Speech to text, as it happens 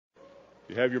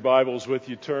You have your Bibles with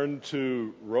you. Turn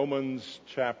to Romans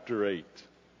chapter 8.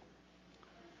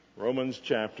 Romans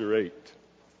chapter 8.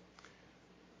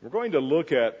 We're going to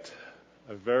look at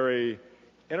a very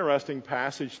interesting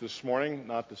passage this morning.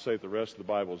 Not to say the rest of the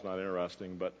Bible is not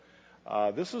interesting, but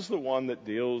this is the one that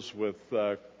deals with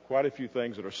quite a few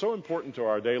things that are so important to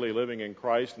our daily living in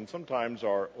Christ and sometimes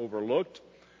are overlooked.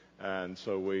 And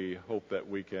so we hope that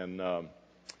we can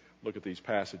look at these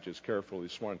passages carefully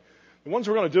this morning. The ones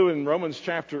we're going to do in Romans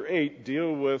chapter 8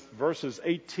 deal with verses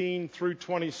 18 through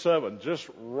 27, just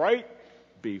right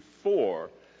before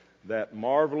that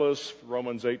marvelous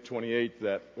Romans 8:28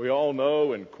 that we all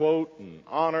know and quote and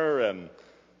honor and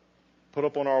put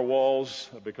up on our walls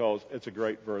because it's a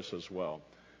great verse as well.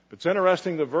 But it's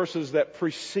interesting, the verses that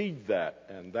precede that,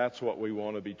 and that's what we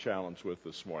want to be challenged with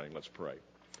this morning. Let's pray.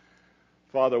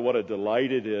 Father, what a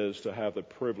delight it is to have the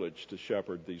privilege to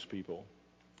shepherd these people.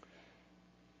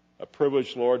 A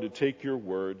privilege, Lord, to take your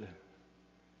word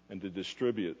and to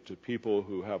distribute to people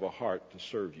who have a heart to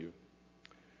serve you.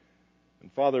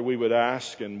 And Father, we would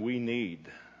ask and we need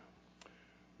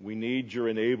your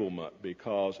enablement,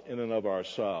 because in and of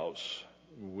ourselves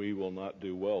we will not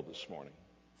do well this morning.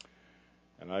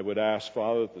 And I would ask,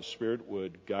 Father, that the Spirit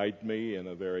would guide me in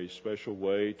a very special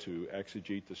way to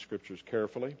exegete the Scriptures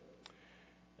carefully.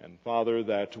 And Father,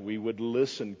 that we would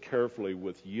listen carefully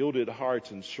with yielded hearts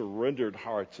and surrendered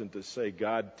hearts and to say,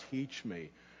 God, teach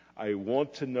me. I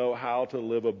want to know how to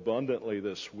live abundantly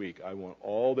this week. I want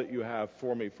all that you have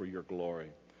for me for your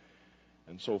glory.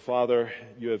 And so, Father,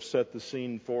 you have set the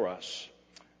scene for us.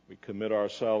 We commit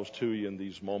ourselves to you in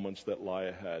these moments that lie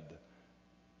ahead.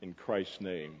 In Christ's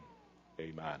name,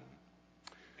 amen.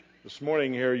 This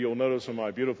morning here, you'll notice in my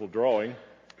beautiful drawing,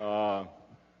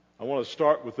 I want to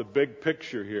start with the big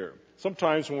picture here.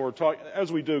 Sometimes when we're talking,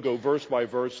 as we do, go verse by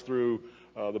verse through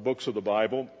the books of the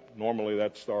Bible. Normally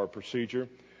that's our procedure.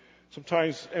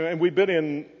 Sometimes, and we've been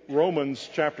in Romans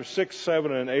chapter 6,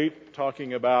 7, and 8,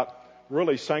 talking about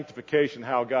really sanctification,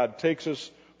 how God takes us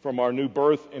from our new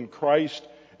birth in Christ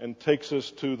and takes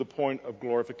us to the point of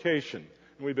glorification.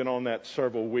 And we've been on that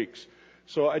several weeks.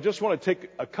 So I just want to take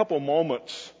a couple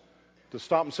moments to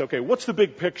stop and say, okay, what's the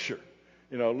big picture?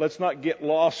 You know, let's not get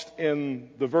lost in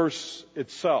the verse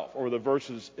itself or the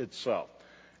verses itself.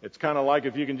 It's kind of like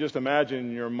if you can just imagine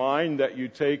in your mind that you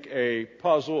take a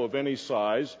puzzle of any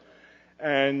size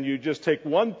and you just take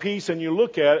one piece and you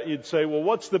look at it, you'd say, well,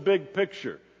 what's the big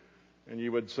picture? And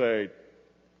you would say,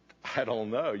 I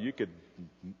don't know.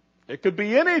 It could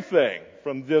be anything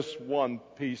from this one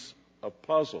piece of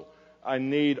puzzle. I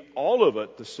need all of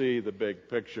it to see the big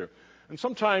picture. And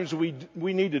sometimes we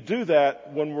need to do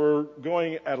that when we're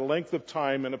going at a length of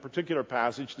time in a particular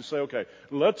passage to say, okay,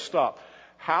 let's stop.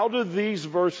 How do these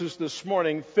verses this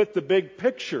morning fit the big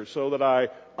picture so that I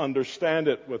understand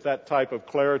it with that type of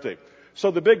clarity?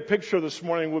 So the big picture this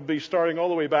morning would be starting all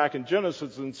the way back in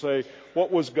Genesis and say,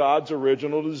 what was God's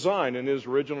original design? And his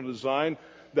original design,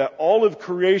 that all of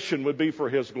creation would be for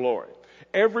his glory.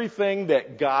 Everything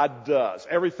that God does,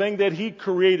 everything that he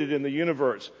created in the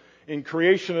universe, in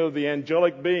creation of the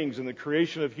angelic beings, in the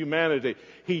creation of humanity,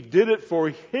 he did it for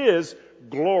his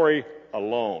glory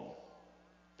alone.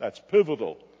 That's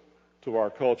pivotal to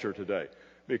our culture today.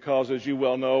 Because, as you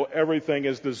well know, everything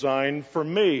is designed for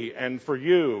me and for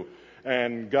you.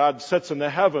 And God sits in the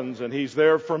heavens, and he's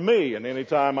there for me. And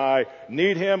anytime I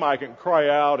need him, I can cry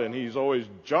out, and he's always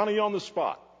Johnny on the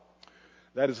spot.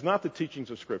 That is not the teachings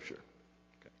of Scripture.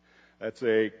 That's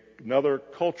another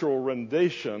cultural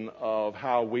rendition of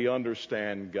how we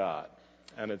understand God.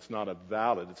 And it's not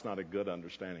a good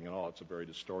understanding at all. It's a very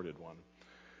distorted one.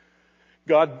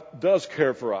 God does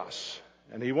care for us,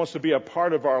 and he wants to be a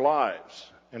part of our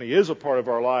lives. And he is a part of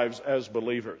our lives as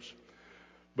believers.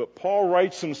 But Paul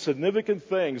writes some significant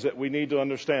things that we need to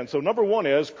understand. So number one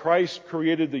is Christ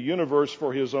created the universe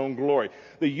for his own glory.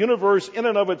 The universe in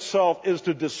and of itself is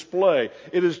to display.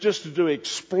 It is just to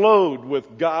explode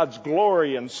with God's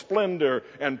glory and splendor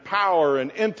and power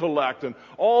and intellect and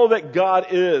all that God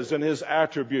is and his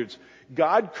attributes.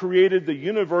 God created the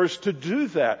universe to do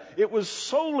that. It was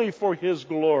solely for his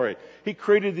glory. He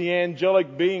created the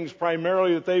angelic beings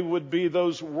primarily that they would be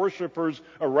those worshipers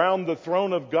around the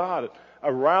throne of God,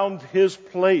 around his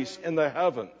place in the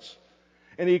heavens.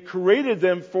 And he created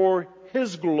them for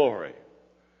his glory.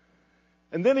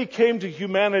 And then he came to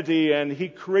humanity and he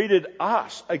created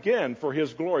us again for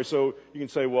his glory. So you can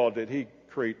say, well, did he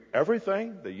create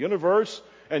everything? The universe,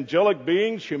 angelic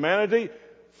beings, humanity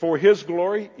for his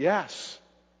glory? Yes.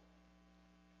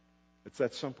 It's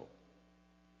that simple.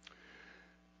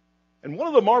 And one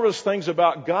of the marvelous things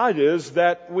about God is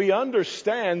that we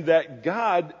understand that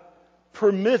God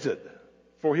permitted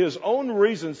for his own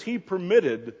reasons, he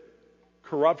permitted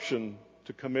corruption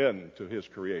to come into his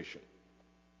creation.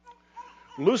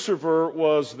 Lucifer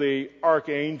was the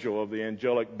archangel of the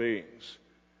angelic beings.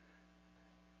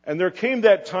 And there came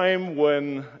that time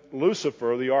when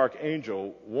Lucifer, the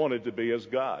archangel, wanted to be as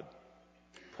God.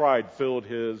 Pride filled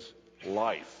his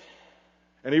life.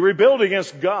 And he rebelled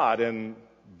against God, and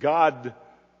God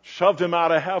shoved him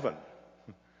out of heaven.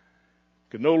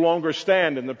 Could no longer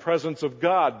stand in the presence of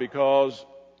God because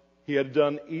he had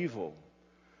done evil.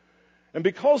 And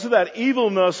because of that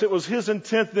evilness, it was his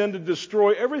intent then to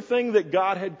destroy everything that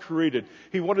God had created.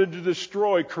 He wanted to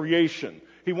destroy creation.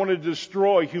 He wanted to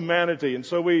destroy humanity. And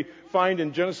so we find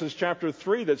in Genesis chapter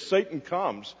 3 that Satan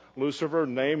comes. Lucifer's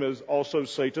name is also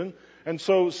Satan. And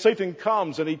so Satan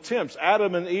comes and he tempts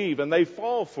Adam and Eve, and they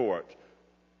fall for it.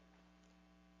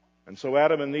 And so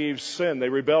Adam and Eve sin. They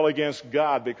rebel against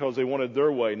God because they wanted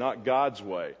their way, not God's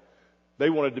way. They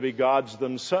wanted to be gods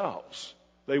themselves.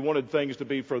 They wanted things to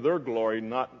be for their glory,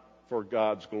 not for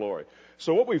God's glory.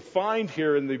 So what we find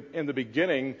here in the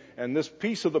beginning, and this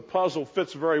piece of the puzzle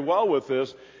fits very well with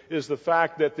this, is the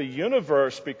fact that the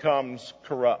universe becomes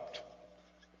corrupt.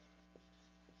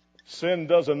 Sin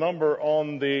does a number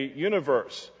on the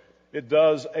universe. It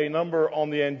does a number on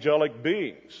the angelic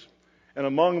beings. And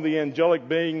among the angelic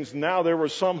beings now there were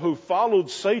some who followed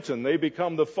Satan. They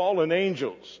become the fallen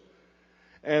angels.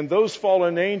 And those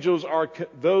fallen angels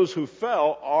those who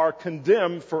fell are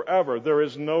condemned forever. There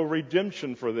is no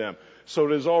redemption for them. So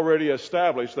it is already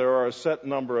established there are a set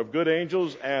number of good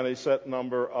angels and a set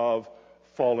number of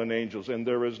fallen angels. And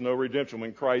there is no redemption.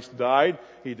 When Christ died,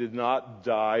 he did not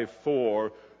die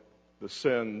for the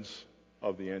sins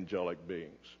of the angelic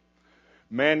beings.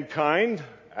 Mankind,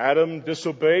 Adam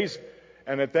disobeys.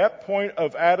 And at that point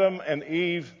of Adam and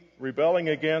Eve rebelling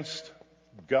against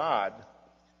God,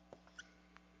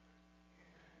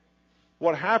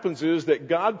 what happens is that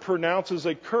God pronounces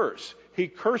a curse. He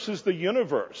curses the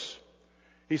universe.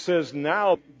 He says,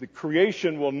 now the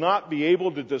creation will not be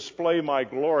able to display my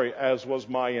glory as was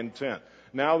my intent.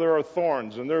 Now there are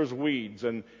thorns and there's weeds.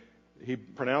 And he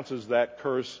pronounces that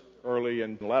curse early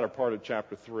in the latter part of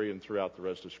chapter 3 and throughout the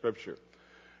rest of Scripture.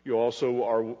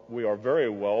 We are very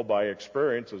well by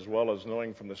experience as well as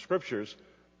knowing from the Scriptures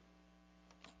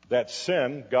that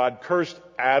sin, God cursed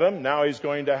Adam. Now he's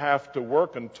going to have to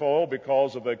work and toil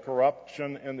because of a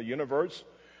corruption in the universe.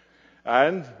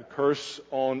 And the curse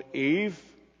on Eve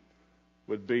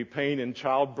would be pain in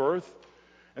childbirth.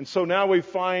 And so now we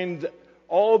find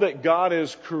all that God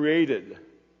has created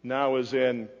now is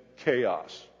in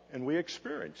chaos. And we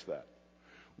experience that.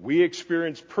 We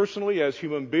experience personally as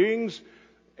human beings.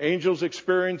 Angels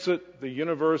experience it. The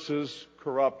universe is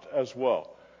corrupt as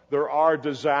well. There are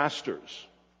disasters.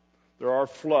 There are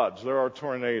floods. There are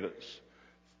tornadoes.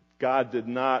 God did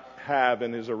not have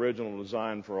in his original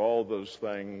design for all those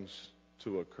things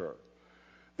to occur.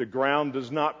 The ground does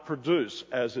not produce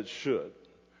as it should.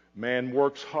 Man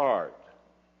works hard,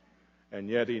 and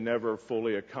yet he never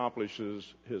fully accomplishes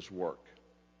his work.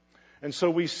 And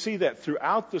so we see that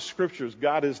throughout the Scriptures,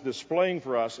 God is displaying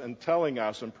for us and telling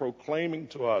us and proclaiming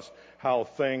to us how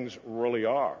things really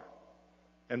are.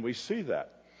 And we see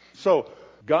that. So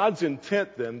God's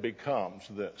intent then becomes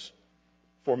this.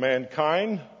 For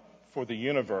mankind, for the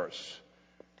universe,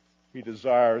 he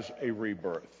desires a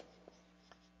rebirth.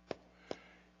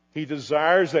 He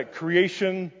desires that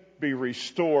creation be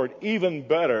restored even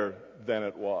better than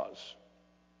it was.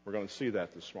 We're going to see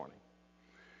that this morning.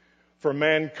 For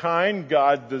mankind,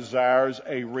 God desires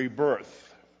a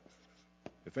rebirth.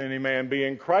 If any man be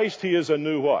in Christ, he is a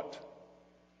new what?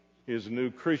 He is a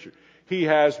new creature. He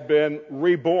has been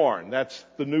reborn. That's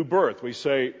the new birth. We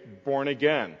say born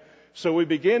again. So we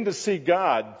begin to see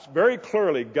God, very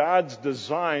clearly, God's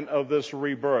design of this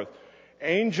rebirth.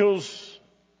 Angels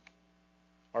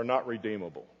are not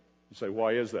redeemable. You say,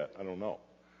 why is that? I don't know.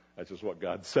 That's just what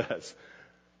God says.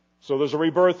 So there's a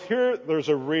rebirth here, there's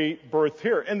a rebirth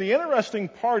here. And the interesting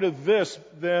part of this,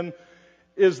 then,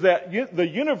 is that the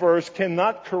universe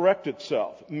cannot correct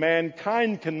itself.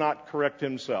 Mankind cannot correct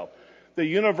himself. The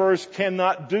universe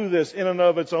cannot do this in and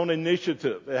of its own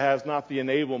initiative. It has not the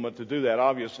enablement to do that,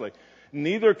 obviously.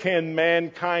 Neither can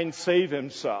mankind save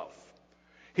himself.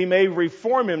 He may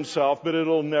reform himself, but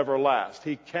it'll never last.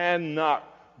 He cannot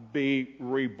be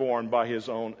reborn by his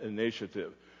own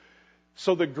initiative.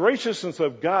 So the graciousness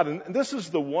of God, and this is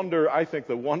the wonder, I think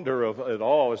the wonder of it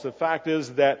all, is the fact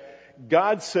is that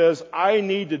God says, I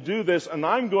need to do this, and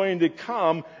I'm going to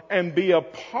come and be a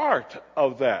part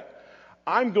of that.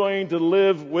 I'm going to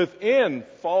live within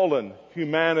fallen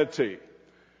humanity.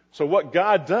 So what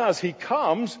God does, he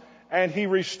comes and he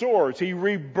restores, he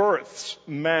rebirths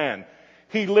man.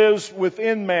 He lives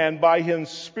within man by His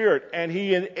Spirit, and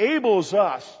He enables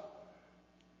us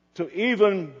to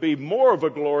even be more of a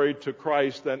glory to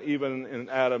Christ than even in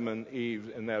Adam and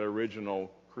Eve in that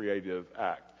original creative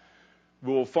act.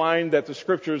 We will find that the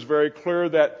Scripture is very clear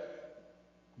that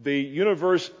the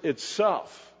universe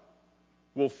itself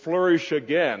will flourish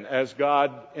again as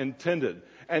God intended.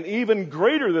 And even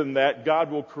greater than that, God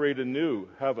will create a new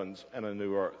heavens and a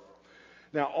new earth.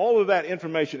 Now, all of that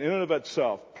information in and of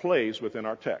itself plays within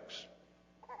our text.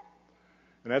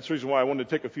 And that's the reason why I wanted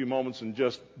to take a few moments and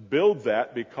just build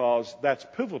that, because that's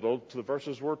pivotal to the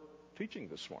verses we're teaching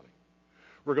this morning.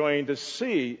 We're going to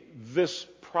see this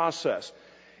process.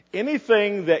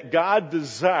 Anything that God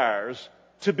desires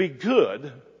to be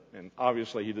good, and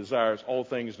obviously He desires all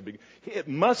things to be good, it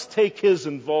must take His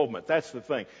involvement. That's the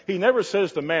thing. He never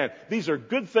says to man, these are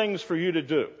good things for you to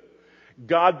do.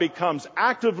 God becomes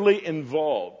actively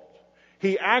involved.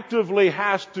 He actively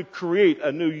has to create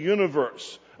a new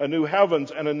universe, a new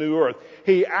heavens and a new earth.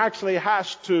 He actually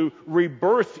has to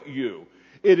rebirth you.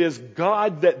 It is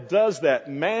God that does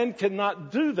that. Man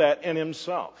cannot do that in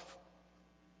himself.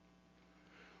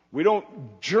 We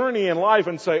don't journey in life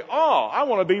and say, oh, I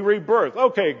want to be rebirthed.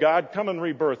 Okay, God, come and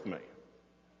rebirth me.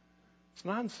 It's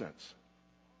nonsense.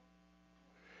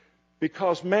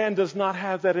 Because man does not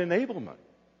have that enablement.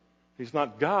 He's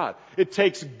not God. It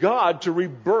takes God to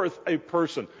rebirth a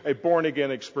person, a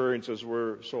born-again experience, as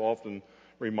we're so often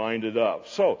reminded of.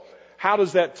 So, how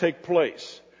does that take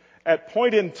place? At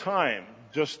point in time,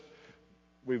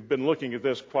 we've been looking at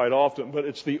this quite often, but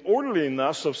it's the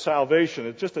orderliness of salvation.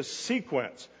 It's just a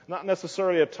sequence, not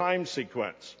necessarily a time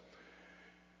sequence.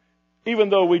 Even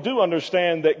though we do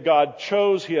understand that God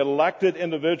chose, He elected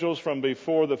individuals from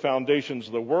before the foundations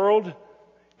of the world,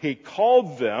 He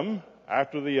called them.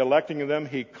 After the electing of them,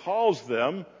 He calls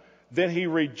them, then He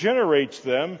regenerates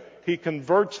them, He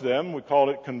converts them. We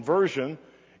call it conversion.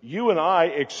 You and I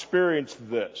experience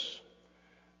this.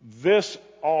 This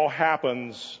all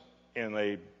happens in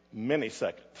a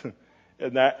millisecond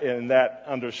in that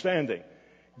understanding.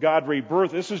 God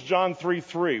rebirth. This is John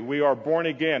 3:3. We are born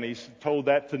again. He's told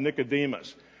that to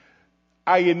Nicodemus.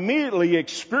 I immediately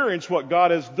experience what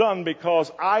God has done because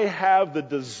I have the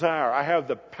desire, I have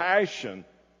the passion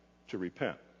to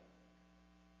repent.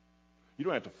 You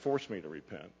don't have to force me to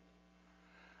repent.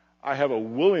 I have a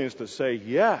willingness to say,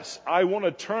 yes, I want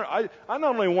to turn. I not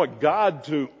only want God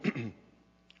to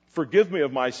forgive me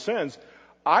of my sins,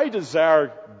 I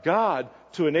desire God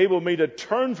to enable me to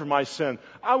turn from my sin.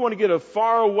 I want to get as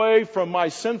far away from my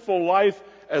sinful life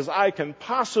as I can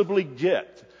possibly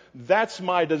get. That's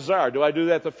my desire. Do I do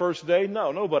that the first day?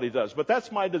 No, nobody does. But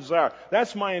that's my desire.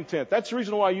 That's my intent. That's the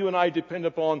reason why you and I depend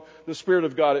upon the Spirit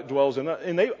of God that dwells in us.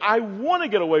 And I want to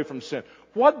get away from sin.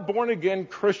 What born-again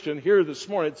Christian here this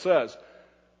morning says,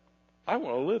 I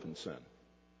want to live in sin?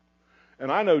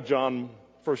 And I know 1 John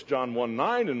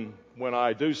 1:9, and when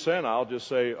I do sin, I'll just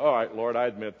say, all right, Lord, I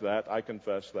admit that. I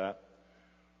confess that.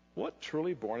 What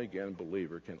truly born-again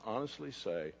believer can honestly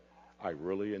say, I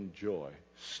really enjoy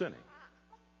sinning?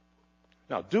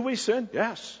 Now, do we sin?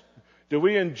 Yes. Do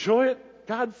we enjoy it?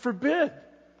 God forbid.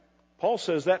 Paul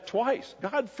says that twice.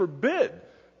 God forbid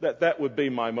that would be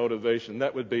my motivation.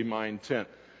 That would be my intent.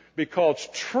 Because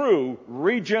true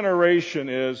regeneration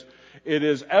is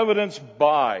evidenced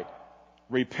by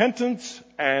repentance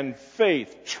and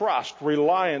faith, trust,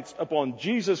 reliance upon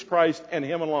Jesus Christ and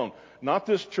Him alone. Not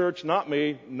this church, not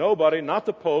me, nobody, not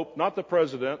the Pope, not the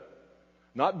President,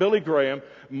 not Billy Graham.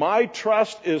 My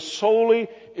trust is solely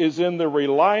in the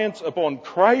reliance upon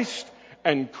Christ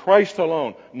and Christ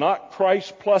alone. Not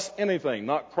Christ plus anything.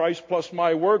 Not Christ plus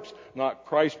my works. Not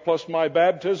Christ plus my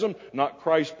baptism. Not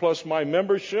Christ plus my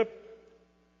membership.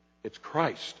 It's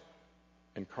Christ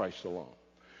and Christ alone.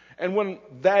 And when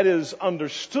that is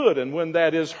understood and when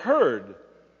that is heard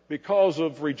because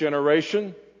of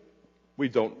regeneration, we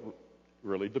don't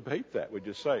really debate that. We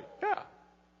just say, yeah.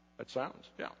 That sounds,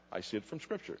 yeah, I see it from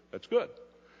Scripture. That's good.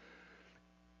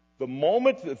 The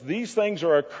moment that these things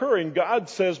are occurring, God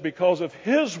says because of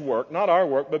His work, not our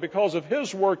work, but because of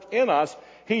His work in us,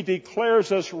 He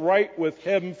declares us right with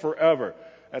Him forever.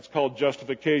 That's called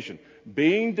justification.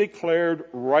 Being declared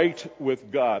right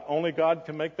with God. Only God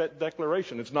can make that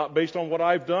declaration. It's not based on what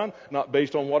I've done, not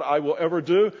based on what I will ever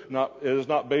do, it is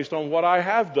not based on what I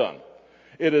have done.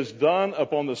 It is done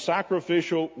upon the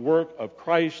sacrificial work of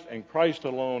Christ and Christ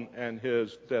alone and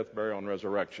His death, burial, and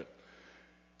resurrection.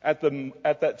 At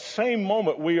that same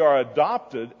moment, we are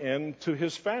adopted into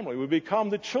His family. We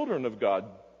become the children of God.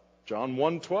 John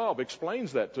 1:12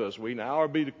 explains that to us. We now are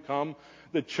become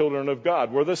the children of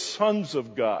God. We're the sons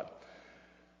of God.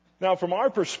 Now, from our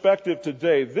perspective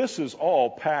today, this is all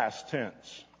past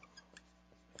tense.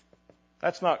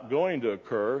 That's not going to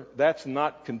occur. That's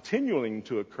not continuing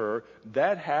to occur.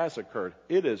 That has occurred.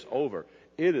 It is over.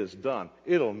 It is done.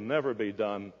 It'll never be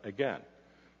done again.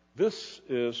 This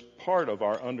is part of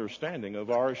our understanding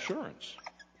of our assurance.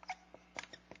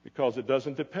 Because it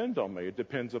doesn't depend on me. It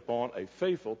depends upon a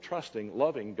faithful, trusting,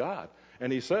 loving God.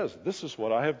 And he says, this is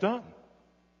what I have done.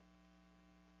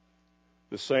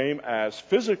 The same as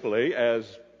physically, as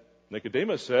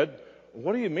Nicodemus said,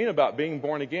 what do you mean about being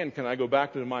born again? Can I go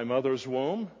back to my mother's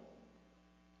womb?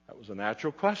 That was a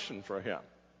natural question for him.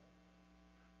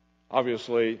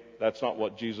 Obviously, that's not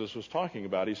what Jesus was talking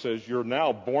about. He says, you're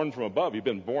now born from above. You've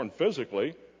been born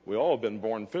physically. We all have been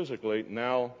born physically.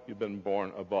 Now you've been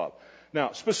born above.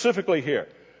 Now, specifically here,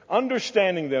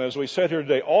 understanding then, as we said here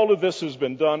today, all of this has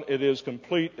been done. It is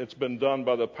complete. It's been done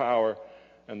by the power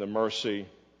and the mercy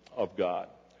of God.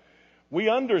 We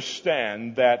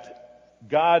understand that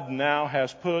God now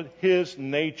has put his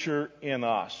nature in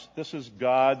us. This is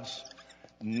God's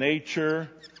nature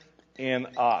in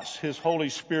us. His Holy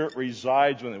Spirit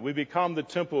resides within it. We become the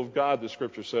temple of God, the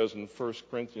Scripture says in 1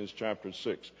 Corinthians chapter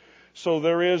 6. So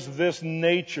there is this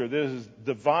nature, this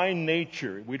divine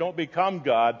nature. We don't become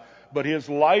God, but his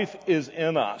life is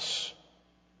in us.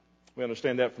 We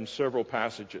understand that from several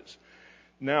passages.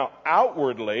 Now,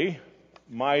 outwardly,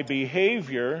 my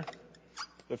behavior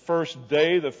the first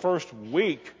day, the first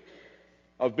week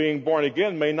of being born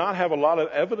again may not have a lot of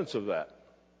evidence of that.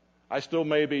 I still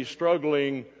may be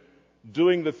struggling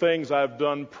doing the things I've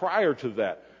done prior to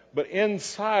that. But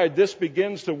inside, this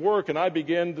begins to work, and I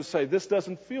begin to say, this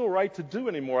doesn't feel right to do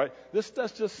anymore. This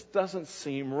just doesn't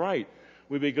seem right.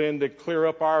 We begin to clear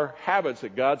up our habits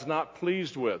that God's not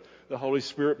pleased with. The Holy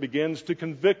Spirit begins to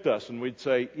convict us, and we'd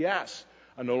say, yes,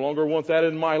 I no longer want that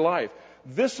in my life.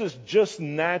 This is just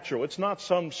natural. It's not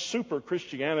some super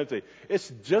Christianity.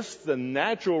 It's just the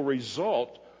natural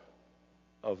result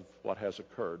of what has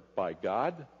occurred by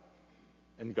God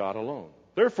and God alone.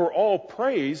 Therefore, all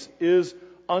praise is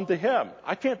unto him.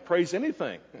 I can't praise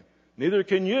anything. Neither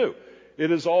can you.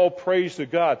 It is all praise to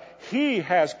God. He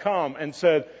has come and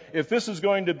said, if this is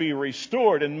going to be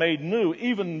restored and made new,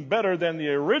 even better than the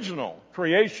original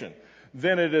creation,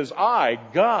 then it is I,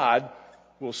 God,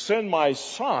 will send my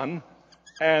Son,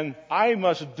 and I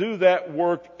must do that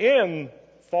work in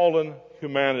fallen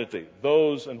humanity,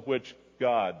 those in which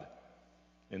God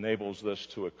enables this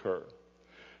to occur.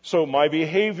 So my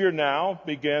behavior now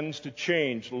begins to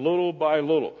change little by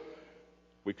little.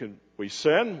 We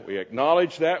sin, we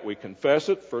acknowledge that, we confess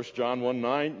it, 1 John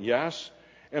 1:9, yes,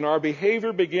 and our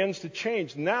behavior begins to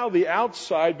change. Now the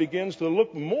outside begins to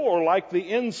look more like the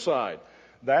inside.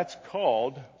 That's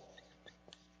called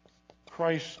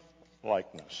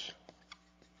Christ-likeness.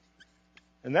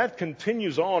 And that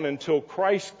continues on until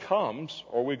Christ comes,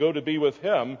 or we go to be with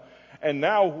him, and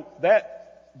now that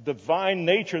divine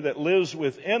nature that lives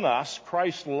within us,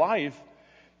 Christ's life,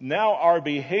 now our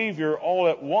behavior all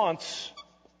at once,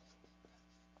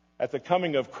 at the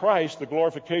coming of Christ, the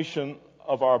glorification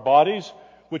of our bodies,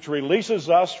 which releases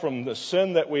us from the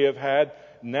sin that we have had,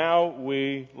 now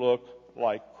we look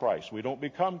like Christ. We don't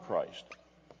become Christ,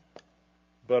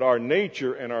 but our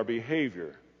nature and our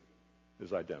behavior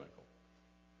is identical.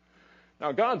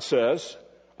 Now God says,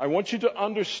 I want you to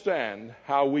understand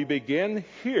how we begin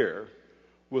here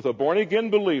with a born-again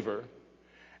believer,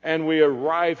 and we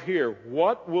arrive here.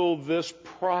 What will this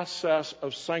process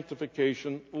of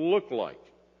sanctification look like?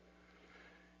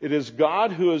 It is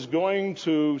God who is going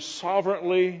to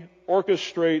sovereignly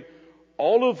orchestrate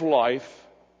all of life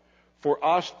for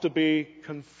us to be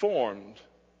conformed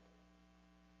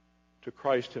to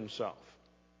Christ himself.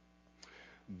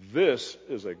 This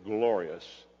is a glorious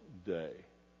day.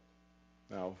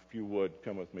 Now, if you would,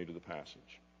 come with me to the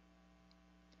passage.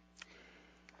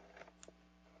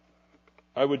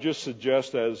 I would just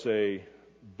suggest as a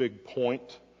big point,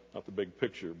 not the big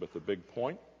picture, but the big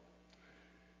point,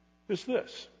 is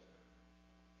this.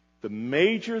 The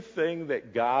major thing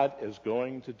that God is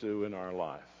going to do in our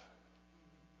life,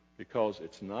 because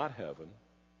it's not heaven,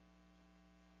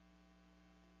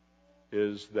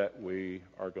 is that we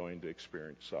are going to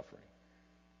experience suffering.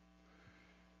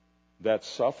 That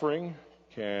suffering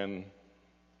can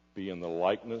be in the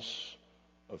likeness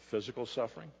of physical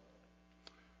suffering,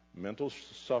 mental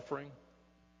suffering,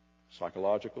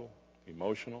 psychological,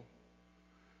 emotional,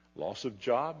 loss of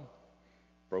job,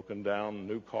 broken down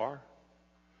new car,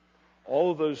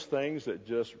 all of those things that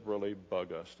just really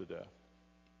bug us to death.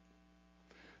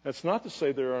 That's not to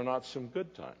say there are not some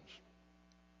good times,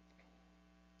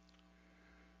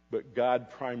 but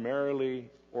God primarily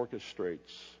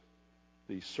orchestrates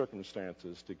these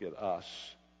circumstances to get us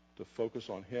to focus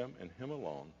on Him and Him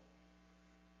alone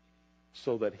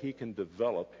so that He can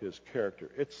develop His character.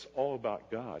 It's all about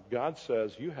God. God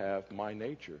says, you have my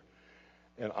nature,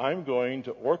 and I'm going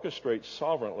to orchestrate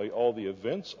sovereignly all the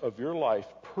events of your life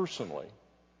personally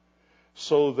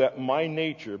so that my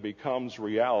nature becomes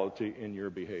reality in your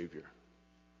behavior.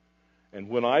 And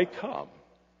when I come,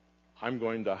 I'm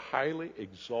going to highly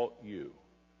exalt you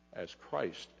as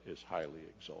Christ is highly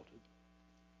exalted.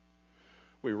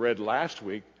 We read last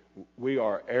week, we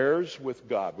are heirs with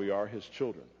God. We are His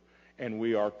children. And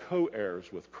we are co-heirs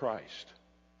with Christ.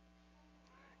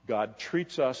 God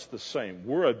treats us the same.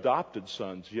 We're adopted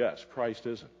sons, yes. Christ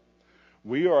isn't.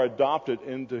 We are adopted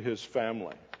into His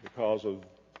family because of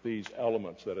these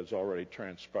elements that has already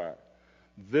transpired.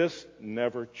 This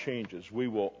never changes. We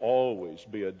will always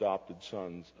be adopted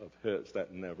sons of His.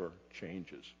 That never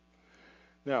changes.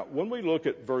 Now, when we look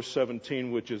at verse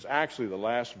 17, which is actually the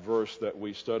last verse that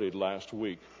we studied last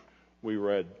week, we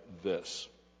read this.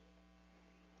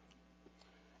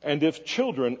 And if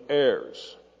children,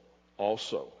 heirs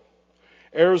also,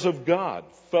 heirs of God,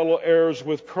 fellow heirs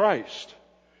with Christ,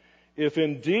 if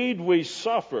indeed we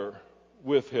suffer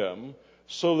with Him,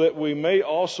 so that we may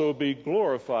also be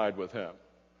glorified with Him.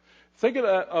 Think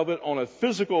of it on a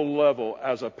physical level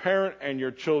as a parent and your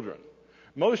children.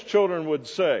 Most children would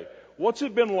say, what's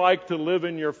it been like to live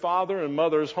in your father and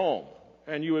mother's home?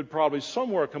 And you would probably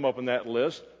somewhere come up in that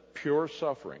list, pure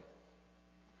suffering.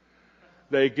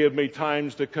 They give me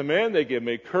times to come in. They give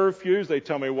me curfews. They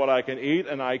tell me what I can eat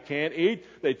and I can't eat.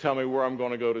 They tell me where I'm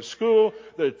going to go to school.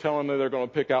 They're telling me they're going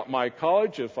to pick out my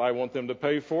college. If I want them to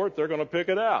pay for it, they're going to pick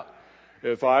it out.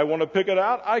 If I want to pick it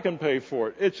out, I can pay for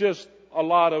it. It's just a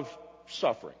lot of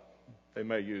suffering. They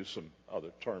may use some other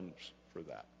terms for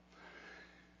that.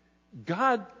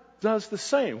 God does the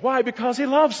same. Why? Because He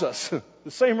loves us.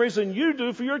 The same reason you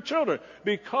do for your children.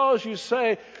 Because you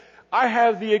say, I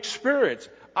have the experience.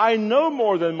 I know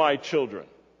more than my children.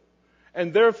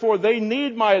 And therefore they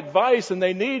need my advice and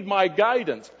they need my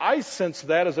guidance. I sense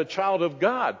that as a child of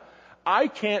God. I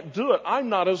can't do it. I'm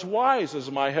not as wise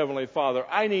as my Heavenly Father.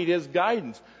 I need His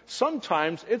guidance.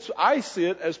 Sometimes I see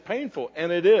it as painful,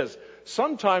 and it is.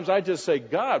 Sometimes I just say,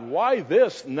 God, why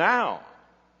this now?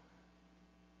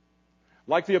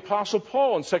 Like the Apostle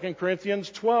Paul in 2 Corinthians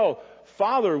 12.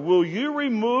 Father, will you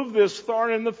remove this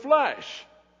thorn in the flesh?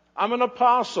 I'm an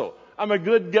apostle. I'm a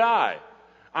good guy.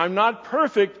 I'm not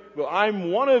perfect, but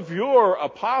I'm one of your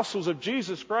apostles of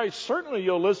Jesus Christ. Certainly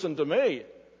you'll listen to me.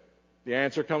 The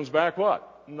answer comes back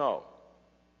what? No.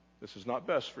 This is not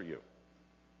best for you.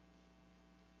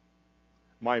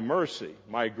 My mercy,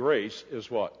 my grace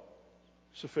is what?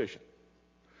 Sufficient.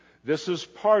 This is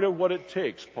part of what it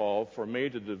takes, Paul, for me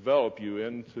to develop you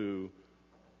into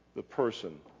the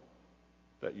person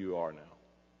that you are now.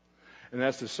 And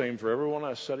that's the same for everyone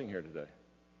else sitting here today.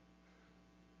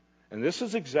 And this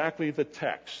is exactly the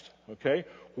text, okay?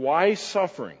 Why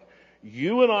suffering?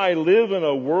 You and I live in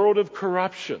a world of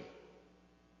corruption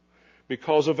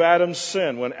because of Adam's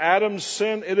sin. When Adam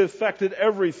sinned, it affected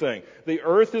everything. The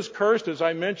earth is cursed, as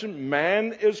I mentioned.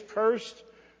 Man is cursed.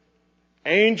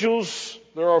 Angels,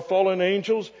 there are fallen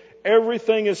angels.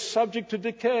 Everything is subject to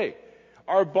decay.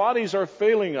 Our bodies are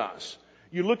failing us.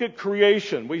 You look at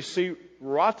creation, we see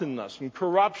rottenness and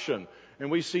corruption,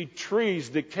 and we see trees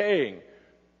decaying.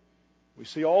 We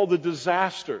see all the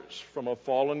disasters from a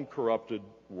fallen, corrupted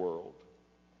world.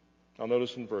 Now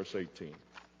notice in verse 18.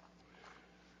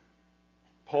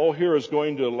 Paul here is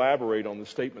going to elaborate on the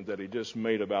statement that he just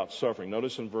made about suffering.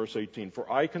 Notice in verse 18,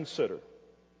 for I consider,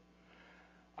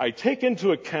 I take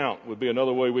into account, would be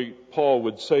another way Paul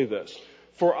would say this.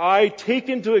 For I take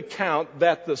into account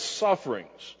that the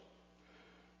sufferings,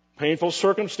 painful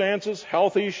circumstances,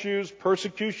 health issues,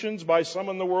 persecutions by some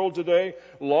in the world today,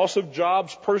 loss of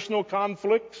jobs, personal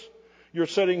conflicts. You're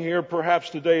sitting here perhaps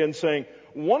today and saying,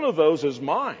 one of those is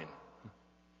mine.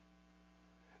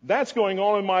 That's going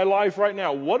on in my life right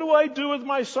now. What do I do with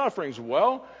my sufferings?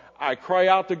 Well, I cry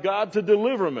out to God to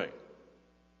deliver me.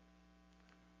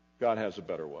 God has a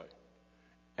better way.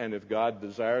 And if God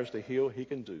desires to heal, He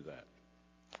can do that.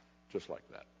 Just like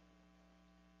that.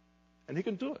 And He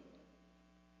can do it.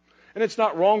 And it's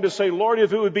not wrong to say, Lord,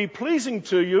 if it would be pleasing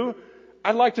to you,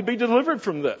 I'd like to be delivered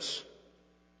from this.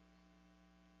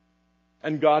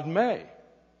 And God may.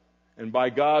 And by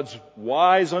God's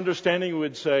wise understanding, we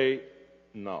would say,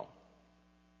 no.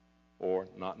 Or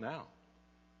not now.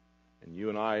 And you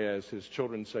and I, as His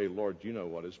children, say, Lord, you know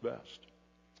what is best.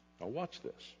 Now watch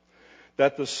this.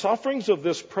 That the sufferings of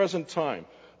this present time,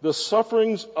 the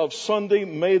sufferings of Sunday,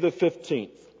 May the 15th,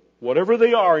 whatever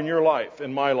they are in your life,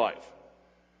 in my life,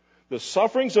 The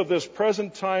sufferings of this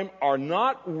present time are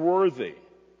not worthy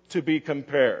to be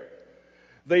compared.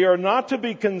 They are not to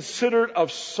be considered of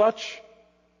such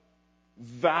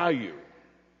value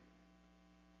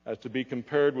as to be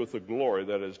compared with the glory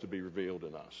that is to be revealed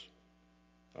in us.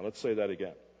 Now let's say that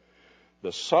again.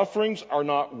 The sufferings are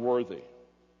not worthy.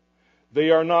 They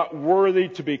are not worthy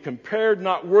to be compared,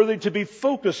 not worthy to be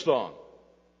focused on.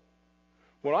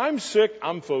 When I'm sick,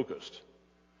 I'm focused.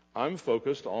 I'm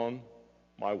focused on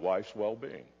my wife's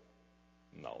well-being.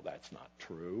 No, that's not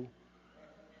true.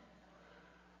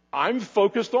 I'm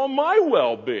focused on my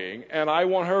well-being, and I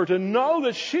want her to know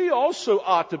that she also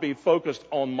ought to be focused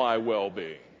on my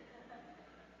well-being.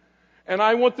 And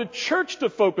I want the church to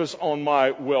focus on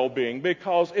my well-being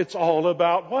because it's all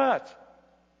about what?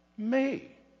 Me.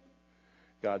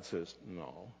 God says,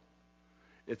 no,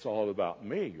 it's all about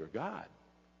me, your God.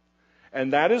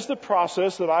 And that is the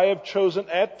process that I have chosen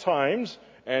at times,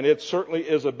 and it certainly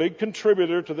is a big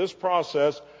contributor to this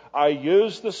process. I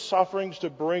use the sufferings to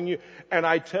bring you, and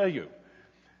I tell you,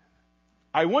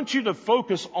 I want you to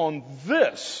focus on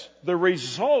this, the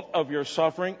result of your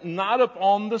suffering, not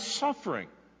upon the suffering.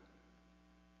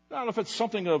 Now, if it's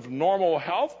something of normal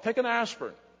health, take an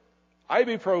aspirin,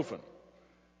 ibuprofen.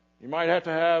 You might have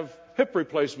to have hip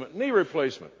replacement, knee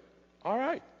replacement. All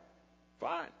right,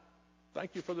 fine.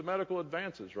 Thank you for the medical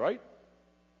advances, right?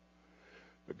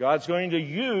 But God's going to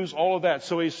use all of that.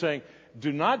 So he's saying,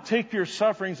 do not take your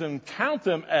sufferings and count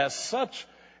them as such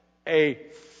a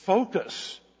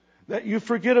focus that you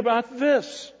forget about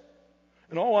this.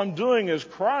 And all I'm doing is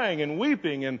crying and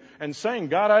weeping and saying,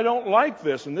 God, I don't like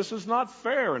this, and this is not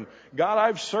fair. And God,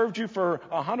 I've served you for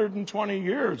 120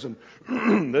 years, and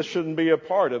this shouldn't be a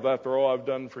part of, after all I've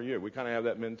done for you. We kind of have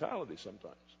that mentality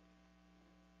sometimes.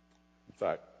 In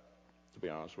fact, to be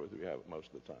honest with you, we have it most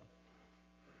of the time.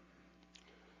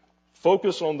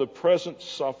 Focus on the present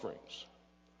sufferings.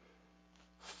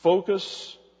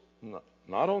 Focus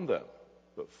not on them,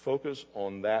 but focus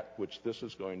on that which this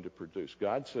is going to produce.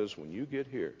 God says, when you get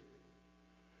here,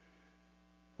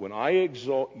 when I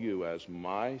exalt you as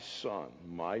my son,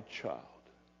 my child,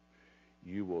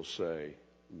 you will say,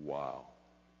 wow,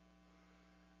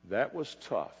 that was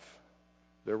tough.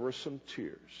 There were some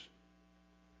tears,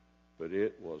 but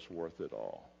it was worth it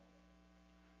all.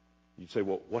 You'd say,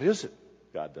 well, what is it?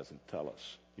 God doesn't tell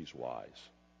us. He's wise.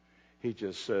 He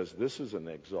just says, this is an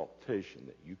exaltation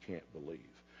that you can't believe.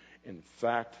 In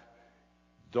fact,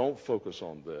 don't focus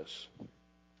on this.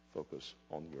 Focus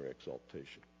on your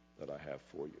exaltation that I have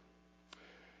for you.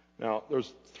 Now,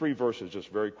 there's 3 verses just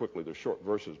very quickly. They're short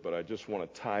verses, but I just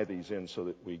want to tie these in so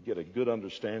that we get a good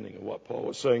understanding of what Paul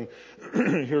is saying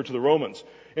here to the Romans.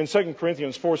 In 2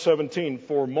 Corinthians 4:17,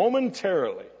 for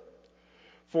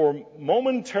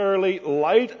momentarily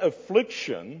light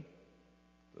affliction,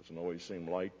 doesn't always seem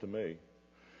light to me,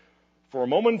 for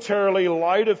momentarily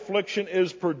light affliction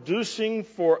is producing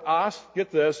for us,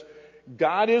 get this,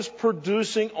 God is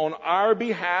producing on our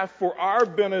behalf, for our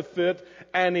benefit,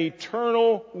 an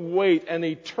eternal weight, an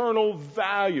eternal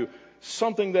value,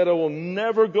 something that will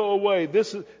never go away.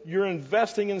 You're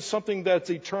investing in something that's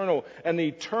eternal, an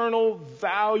eternal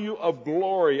value of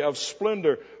glory, of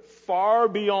splendor, far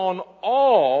beyond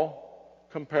all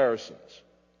comparisons.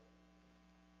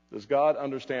 Does God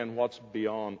understand what's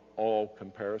beyond all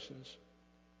comparisons?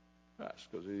 Yes,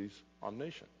 because He's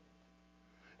omniscient.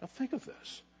 Now think of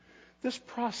this. This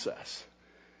process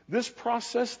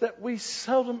that we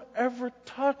seldom ever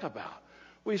talk about.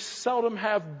 We seldom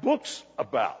have books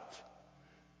about.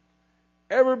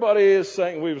 Everybody is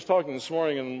saying, we was talking this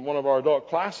morning in one of our adult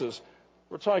classes,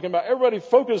 we're talking about everybody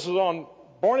focuses on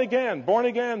born again,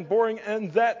 boring,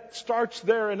 and that starts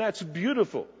there, and that's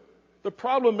beautiful. The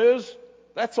problem is,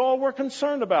 that's all we're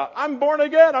concerned about. I'm born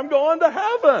again. I'm going to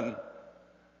heaven.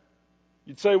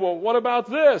 You'd say, well, what about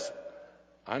this?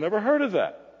 I never heard of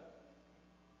that.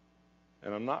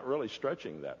 And I'm not really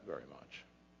stretching that very much.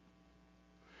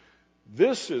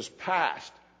 This is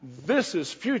past. This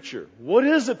is future. What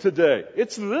is it today?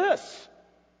 It's this.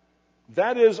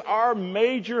 That is our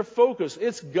major focus.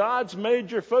 It's God's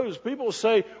major focus. People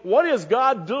say, what is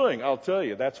God doing? I'll tell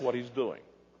you, that's what He's doing.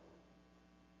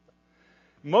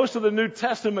 Most of the New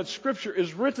Testament scripture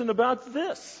is written about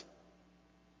this.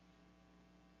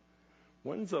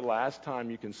 When's the last time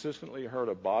you consistently heard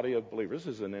a body of believers?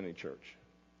 This is in any church.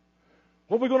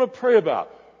 What are we going to pray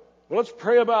about? Well, let's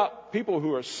pray about people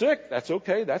who are sick. That's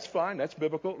okay. That's fine. That's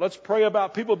biblical. Let's pray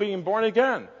about people being born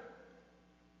again.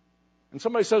 And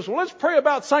somebody says, well, let's pray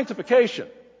about sanctification.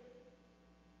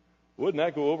 Wouldn't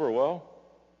that go over well?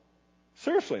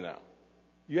 Seriously now.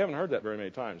 You haven't heard that very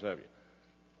many times, have you?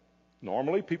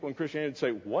 Normally, people in Christianity would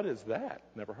say, what is that?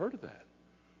 Never heard of that.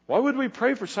 Why would we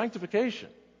pray for sanctification?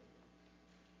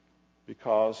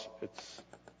 Because it's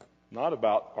not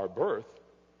about our birth.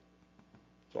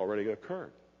 It's already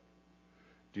occurred.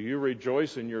 Do you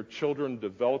rejoice in your children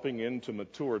developing into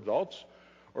mature adults,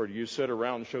 or do you sit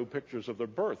around and show pictures of their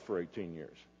birth for 18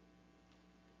 years?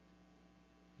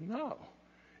 No.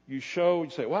 You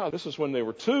say, wow, this is when they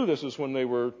were 2, this is when they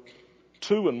were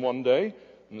 2 in 1 day,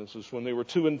 and this is when they were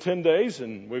 2 in 10 days,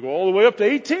 and we go all the way up to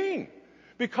 18.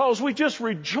 Because we just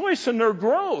rejoice in their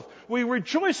growth. We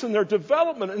rejoice in their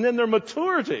development and in their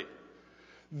maturity.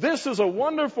 This is a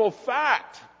wonderful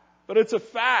fact, but it's a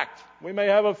fact. We may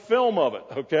have a film of it,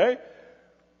 okay?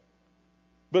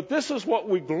 But this is what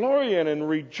we glory in and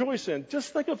rejoice in.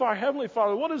 Just think of our Heavenly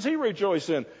Father. What does He rejoice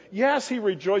in? Yes, He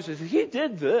rejoices. He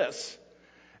did this.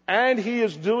 And He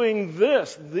is doing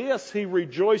this. This He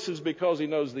rejoices because He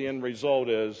knows the end result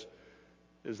is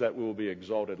that we will be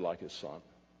exalted like His Son.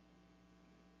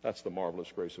 That's the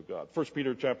marvelous grace of God. 1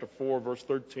 Peter chapter 4, verse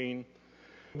 13.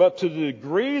 But to the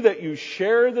degree that you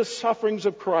share the sufferings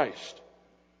of Christ.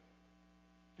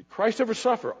 Did Christ ever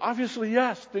suffer? Obviously,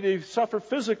 yes. Did He suffer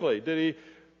physically? Did He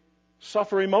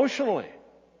suffer emotionally?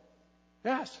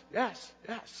 Yes.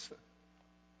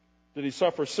 Did He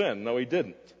suffer sin? No, He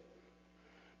didn't.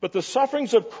 But the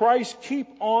sufferings of Christ keep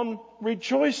on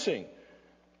rejoicing.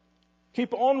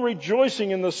 Keep on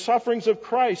rejoicing in the sufferings of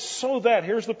Christ so that,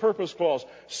 here's the purpose clause,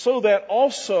 so that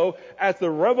also at the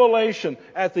revelation,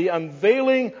 at the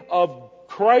unveiling of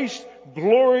Christ's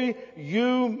glory,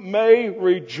 you may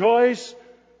rejoice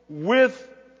with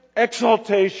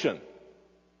exaltation.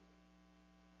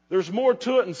 There's more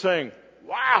to it than saying,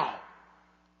 wow,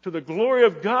 to the glory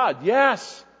of God,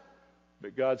 yes.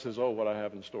 But God says, oh, what I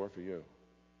have in store for you.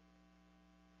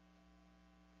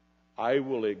 I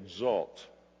will exalt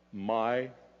my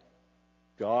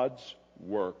God's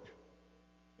work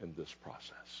in this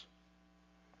process.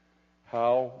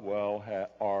 How well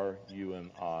are you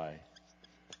and I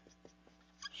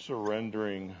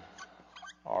surrendering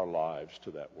our lives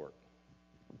to that work?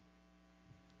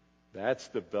 That's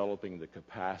developing the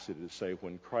capacity to say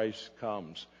when Christ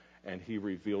comes and He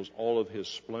reveals all of His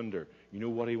splendor, you know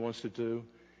what He wants to do?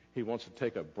 He wants to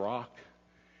take a Brock.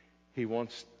 He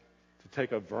wants to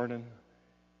take a Vernon.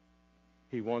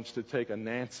 He wants to take a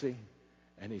Nancy,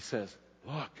 and He says,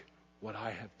 look what I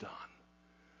have done.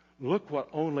 Look what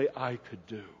only I could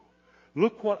do.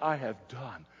 Look what I have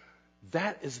done.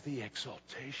 That is the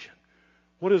exaltation.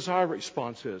 What is our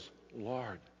response is,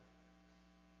 Lord,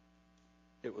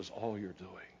 it was all You're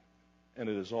doing. And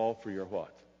it is all for Your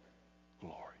what?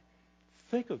 Glory.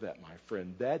 Think of that, my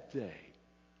friend, that day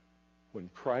when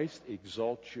Christ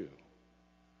exalts you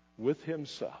with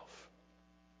Himself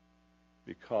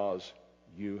because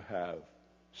you have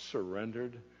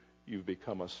surrendered, you've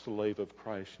become a slave of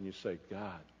Christ, and you say,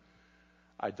 God,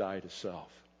 I die to self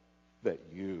that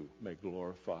You may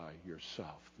glorify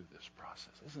Yourself through this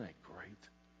process. Isn't that great?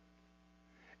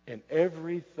 And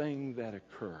everything that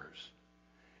occurs,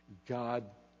 God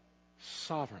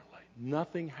sovereignly,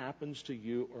 nothing happens to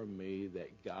you or me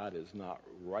that God is not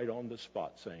right on the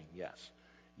spot saying, yes,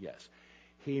 yes.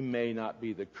 He may not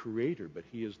be the creator, but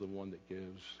He is the one that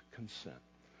gives consent.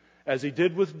 As He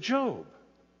did with Job.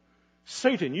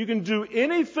 Satan, you can do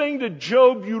anything to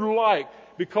Job you like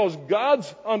because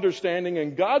God's understanding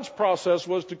and God's process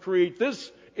was to create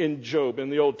this in Job in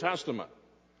the Old Testament.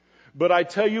 But I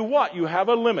tell you what, you have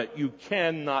a limit. You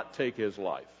cannot take his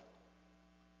life.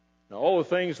 Now, all the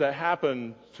things that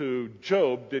happened to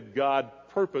Job, did God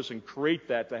purpose and create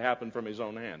that to happen from His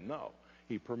own hand? No.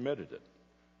 He permitted it.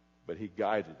 But He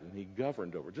guided and He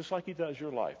governed over, just like He does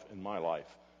your life and my life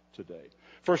today.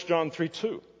 1 John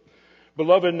 3:2.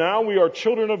 Beloved, now we are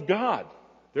children of God.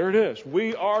 There it is.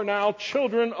 We are now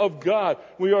children of God.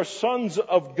 We are sons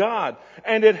of God.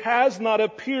 And it has not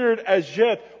appeared as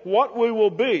yet what we will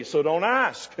be. So don't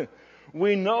ask.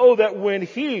 We know that when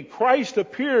He, Christ,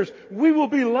 appears, we will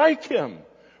be like Him.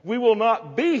 We will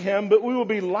not be Him, but we will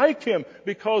be like Him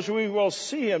because we will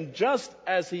see Him just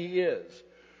as He is.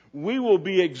 We will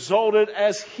be exalted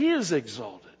as He is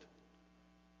exalted.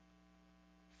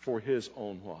 For His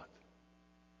own what?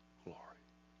 Glory.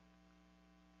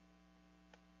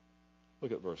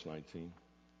 Look at verse 19.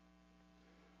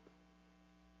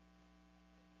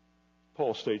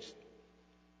 Paul states,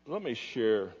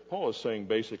 Paul is saying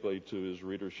basically to his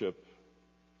readership,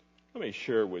 let me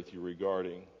share with you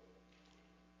regarding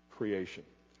creation.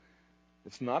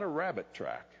 It's not a rabbit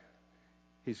track.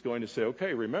 He's going to say,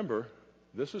 okay, remember,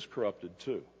 this is corrupted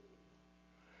too.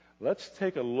 Let's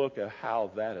take a look at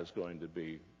how that is going to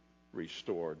be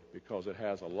restored because it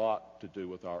has a lot to do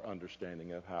with our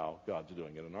understanding of how God's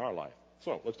doing it in our life.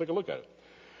 So let's take a look at it.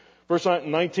 Verse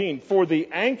 19, for the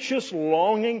anxious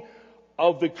longing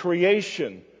of the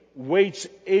creation waits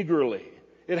eagerly.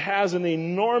 It has an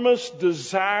enormous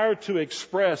desire to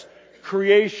express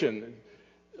creation,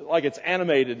 like it's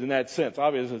animated in that sense.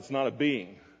 Obviously, it's not a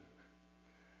being.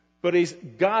 But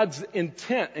God's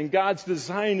intent and God's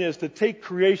design is to take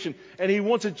creation, and He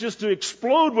wants it just to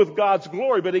explode with God's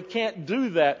glory, but it can't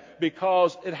do that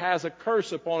because it has a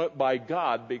curse upon it by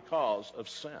God because of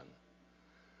sin.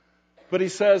 But He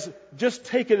says, just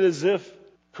take it as if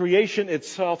creation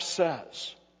itself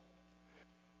says.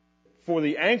 For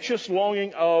the anxious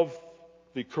longing of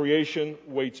the creation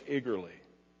waits eagerly.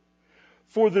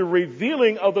 For the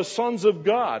revealing of the sons of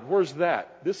God. Where's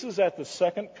that? This is at the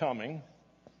second coming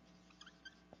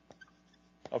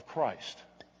of Christ.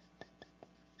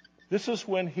 This is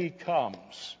when He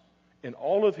comes in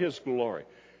all of His glory.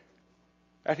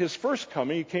 At His first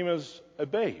coming, He came as a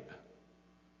babe,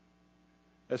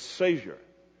 as Savior.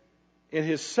 In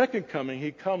His second coming,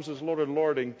 He comes as Lord of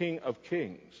Lords and King of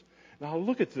Kings. Now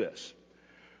look at this.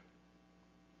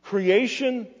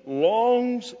 Creation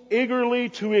longs eagerly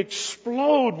to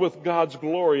explode with God's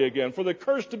glory again, for the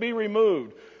curse to be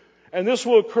removed. And this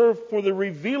will occur for the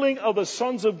revealing of the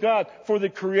sons of God. For the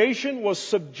creation was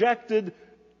subjected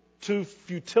to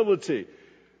futility.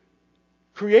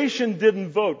 Creation didn't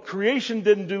vote. Creation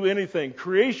didn't do anything.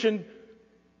 Creation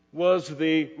was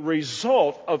the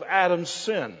result of Adam's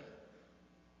sin.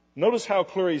 Notice how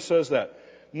clear he says that.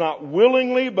 Not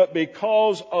willingly, but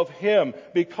because of Him.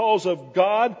 Because of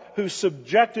God who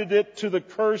subjected it to the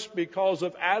curse because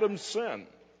of Adam's sin.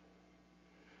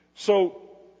 So,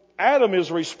 Adam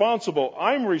is responsible.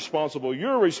 I'm responsible.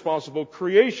 You're responsible.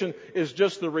 Creation is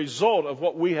just the result of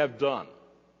what we have done.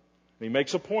 And he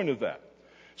makes a point of that.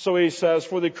 So he says,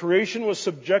 for the creation was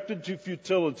subjected to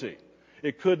futility.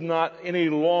 It could not any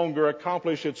longer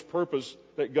accomplish its purpose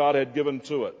that God had given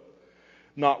to it.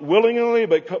 Not willingly,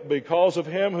 but because of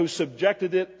Him who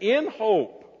subjected it in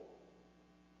hope.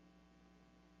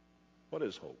 What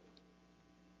is hope?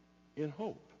 In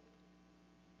hope.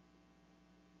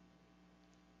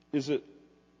 Is it,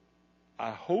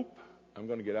 I hope I'm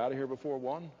going to get out of here before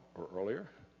 1 or earlier?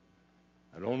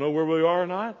 I don't know where we are or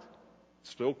not. It's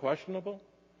still questionable.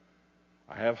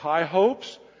 I have high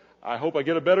hopes. I hope I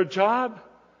get a better job.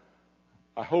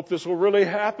 I hope this will really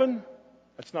happen.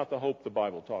 That's not the hope the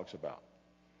Bible talks about.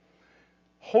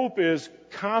 Hope is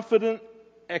confident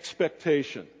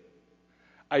expectation.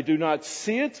 I do not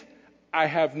see it. I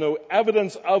have no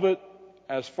evidence of it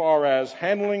as far as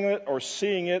handling it or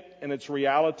seeing it in its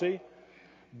reality.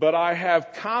 But I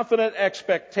have confident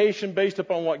expectation based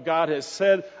upon what God has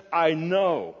said. I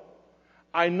know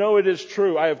it is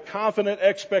true. I have confident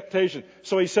expectation.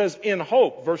 So he says, in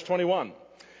hope, verse 21,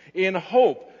 in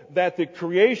hope that the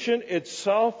creation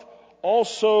itself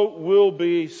also will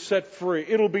be set free.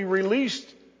 It'll be released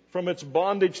from its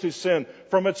bondage to sin,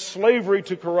 from its slavery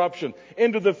to corruption,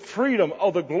 into the freedom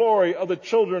of the glory of the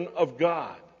children of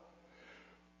God.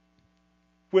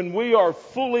 When we are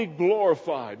fully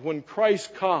glorified, when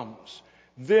Christ comes,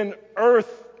 then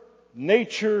earth,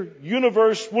 nature,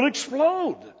 universe will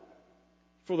explode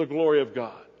for the glory of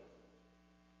God.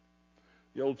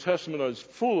 The Old Testament is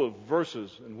full of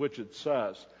verses in which it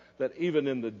says that even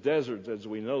in the deserts, as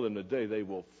we know them today, they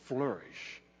will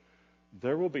flourish.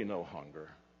 There will be no hunger.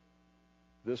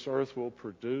 This earth will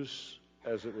produce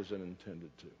as it was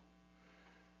intended to.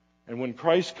 And when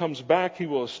Christ comes back, He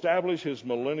will establish His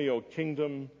millennial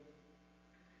kingdom,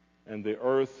 and the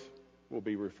earth will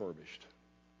be refurbished.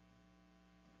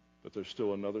 But there's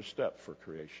still another step for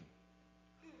creation,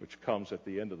 which comes at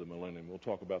the end of the millennium. We'll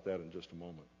talk about that in just a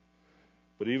moment.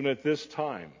 But even at this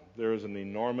time, there is an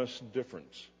enormous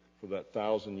difference for that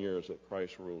 1,000 years that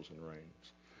Christ rules and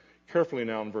reigns. Carefully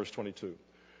now in verse 22.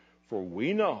 For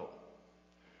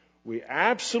we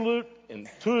absolutely,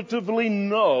 intuitively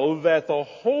know that the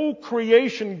whole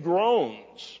creation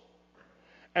groans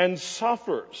and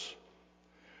suffers.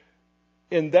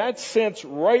 In that sense,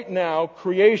 right now,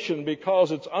 creation,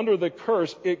 because it's under the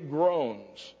curse, it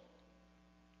groans.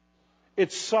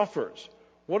 It suffers.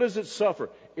 What does it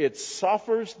suffer? It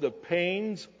suffers the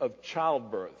pains of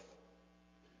childbirth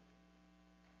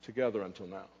together until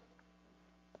now.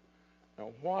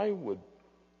 Now, why would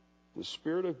the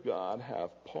Spirit of God have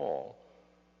Paul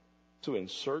to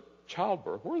insert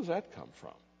childbirth? Where does that come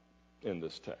from in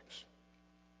this text?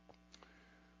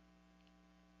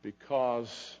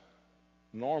 Because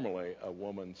normally a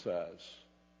woman says,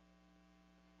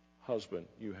 husband,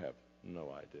 you have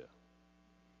no idea.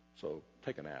 So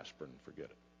take an aspirin and forget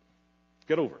it.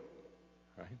 Get over it.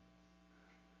 Right?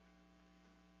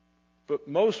 But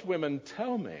most women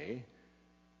tell me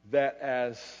that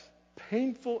as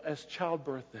painful as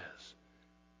childbirth is,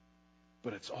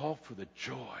 but it's all for the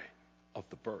joy of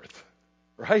the birth,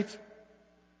 right?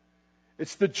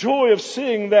 It's the joy of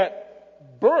seeing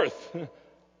that birth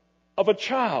of a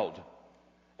child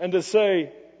and to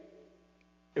say,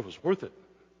 it was worth it.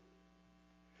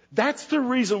 That's the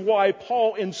reason why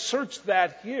Paul inserts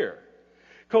that here.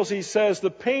 Because he says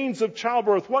the pains of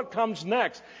childbirth, what comes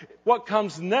next? What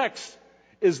comes next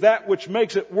is that which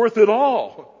makes it worth it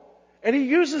all. And he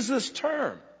uses this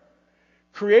term.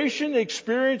 Creation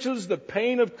experiences the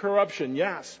pain of corruption,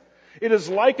 yes. It is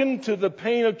likened to the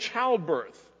pain of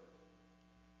childbirth.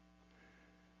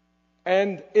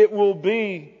 And it will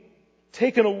be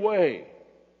taken away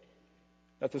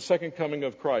at the second coming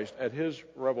of Christ, at His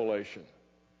revelation.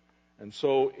 And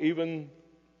so even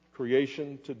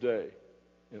creation today,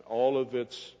 in all of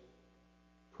its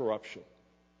corruption,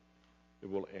 it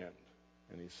will end.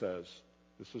 And he says,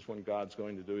 this is when God's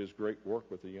going to do His great work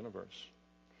with the universe.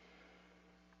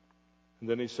 And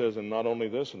then he says, and not only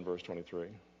this in verse 23,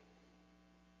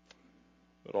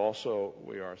 but also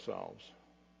we ourselves.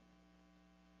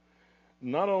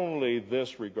 Not only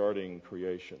this regarding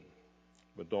creation,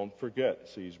 but don't forget,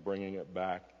 see, he's bringing it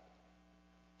back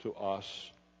to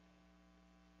us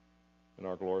in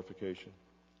our glorification.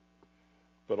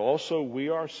 But also we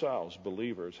ourselves,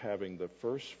 believers, having the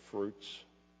first fruits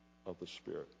of the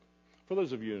Spirit. For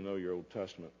those of you who know your Old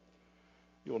Testament,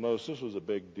 you'll notice this was a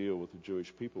big deal with the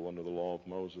Jewish people under the law of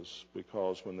Moses,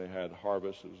 because when they had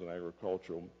harvest, it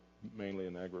was mainly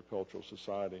an agricultural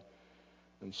society.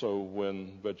 And so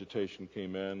when vegetation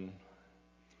came in,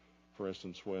 for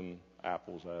instance, when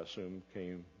apples, I assume,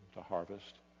 came to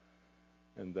harvest,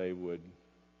 and they would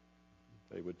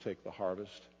take the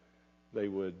harvest, they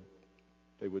would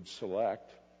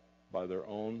select by their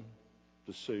own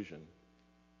decision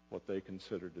what they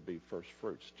considered to be first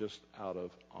fruits, just out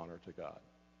of honor to God.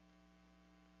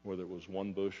 Whether it was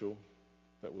 1 bushel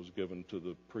that was given to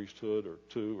the priesthood, or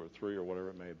 2 or 3 or whatever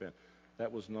it may have been,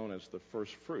 that was known as the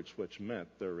first fruits, which meant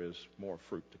there is more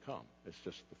fruit to come. It's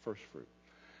just the first fruit.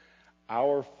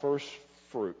 Our first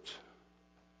fruit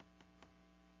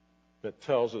that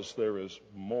tells us there is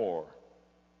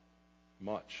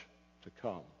much to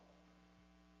come,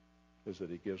 is that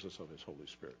He gives us of His Holy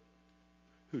Spirit,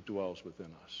 who dwells within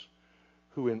us,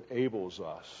 who enables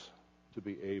us to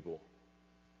be able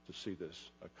to see this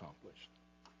accomplished.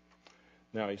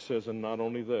 Now he says, and not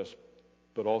only this,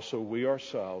 but also we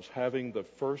ourselves, having the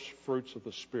first fruits of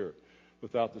the Spirit.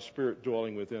 Without the Spirit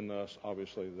dwelling within us,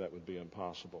 obviously that would be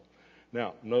impossible.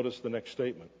 Now, notice the next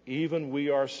statement. Even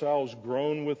we ourselves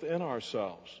groan within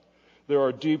ourselves. There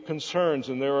are deep concerns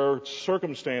and there are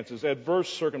circumstances, adverse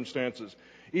circumstances.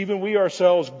 Even we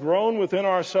ourselves groan within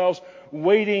ourselves,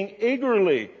 waiting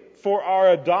eagerly for our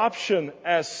adoption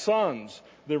as sons,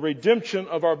 the redemption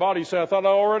of our body. You say, I thought I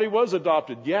already was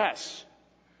adopted. Yes.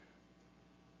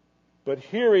 But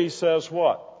here he says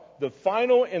what? The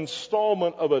final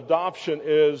installment of adoption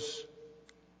is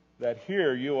that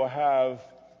here you will have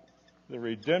the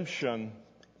redemption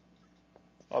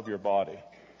of your body.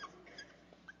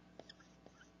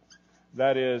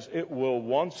 That is, it will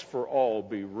once for all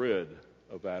be rid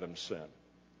of Adam's sin.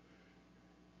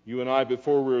 You and I,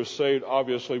 before we were saved,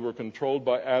 obviously were controlled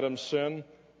by Adam's sin.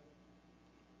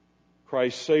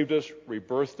 Christ saved us,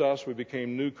 rebirthed us, we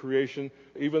became new creation.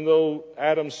 Even though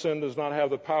Adam's sin does not have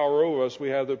the power over us, we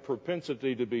have the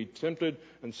propensity to be tempted,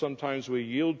 and sometimes we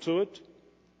yield to it.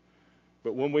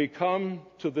 But when we come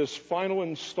to this final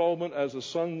installment as the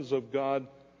sons of God,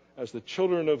 as the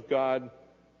children of God,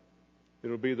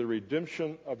 it'll be the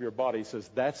redemption of your body. He says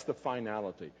that's the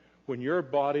finality. When your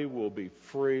body will be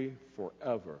free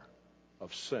forever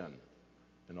of sin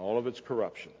and all of its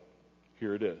corruption.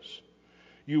 Here it is.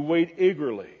 You wait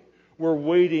eagerly. We're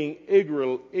waiting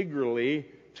eagerly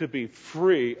to be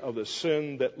free of the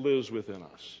sin that lives within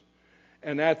us.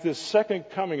 And at this second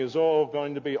coming is all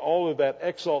going to be all of that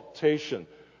exaltation.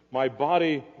 My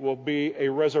body will be a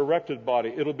resurrected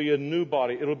body. It'll be a new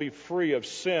body. It'll be free of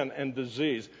sin and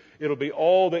disease. It'll be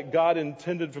all that God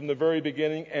intended from the very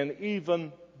beginning, and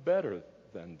even better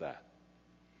than that.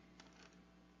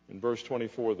 In verse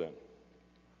 24 then,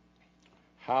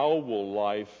 how will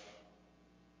life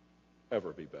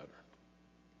ever be better?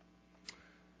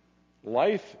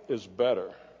 Life is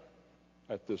better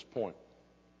at this point,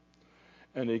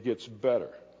 and it gets better.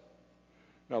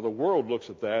 Now the world looks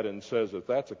at that and says, if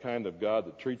that's the kind of God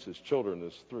that treats His children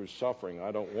as through suffering,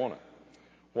 I don't want it.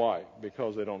 Why?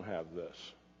 Because they don't have this.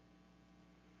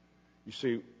 You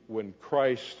see, when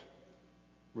Christ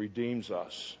redeems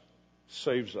us,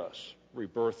 saves us,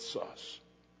 rebirths us,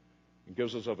 and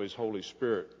gives us of His Holy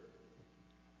Spirit,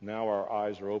 now our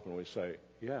eyes are open. We say,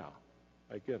 yeah,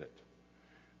 I get it.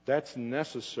 That's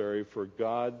necessary for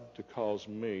God to cause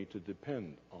me to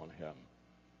depend on Him.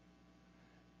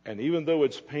 And even though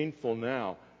it's painful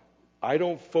now, I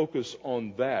don't focus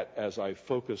on that as I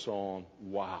focus on,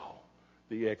 wow,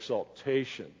 the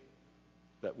exaltation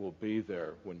that will be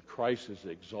there when Christ is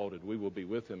exalted. We will be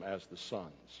with Him as the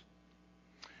sons.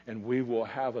 And we will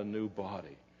have a new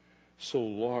body. So,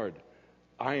 Lord,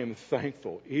 I am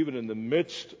thankful, even in the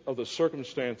midst of the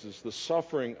circumstances, the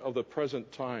suffering of the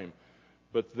present time,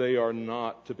 but they are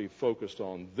not to be focused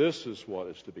on. This is what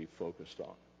is to be focused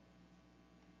on.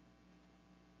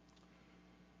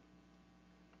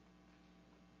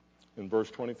 In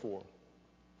verse 24,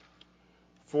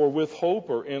 for with hope,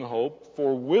 or in hope,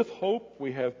 for with hope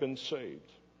we have been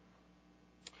saved.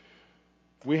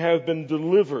 We have been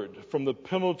delivered from the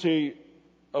penalty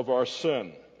of our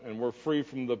sin, and we're free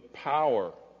from the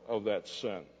power of that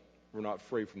sin. We're not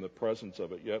free from the presence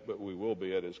of it yet, but we will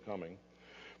be at His coming.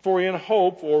 For in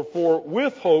hope, or for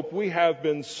with hope, we have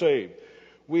been saved.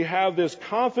 We have this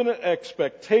confident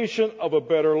expectation of a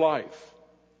better life.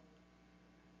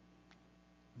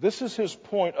 This is his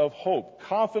point of hope,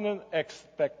 confident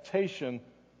expectation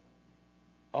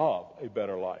of a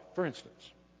better life. For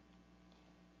instance,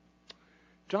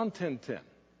 John 10:10,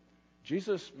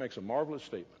 Jesus makes a marvelous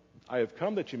statement. I have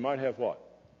come that you might have what?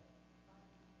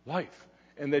 Life.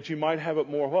 And that you might have it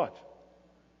more what?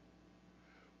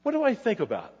 What do I think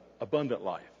about abundant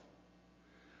life?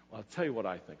 Well, I'll tell you what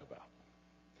I think about.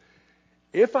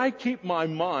 If I keep my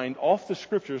mind off the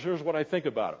Scriptures, here's what I think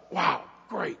about it. Wow,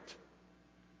 great.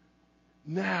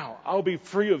 Now, I'll be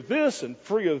free of this and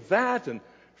free of that and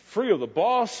free of the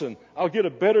boss, and I'll get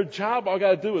a better job. All I got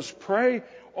to do is pray.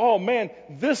 Oh, man,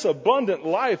 this abundant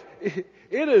life, it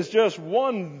is just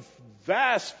one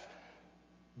vast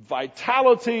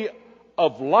vitality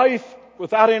of life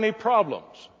without any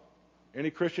problems. Any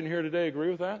Christian here today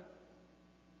agree with that?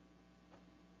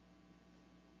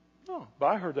 No, but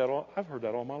I've heard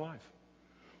that all my life.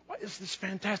 Why is this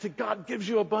fantastic? God gives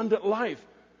you abundant life.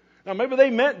 Now, maybe they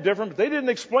meant different, but they didn't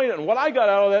explain it. And what I got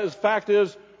out of that fact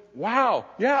is, wow,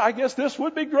 yeah, I guess this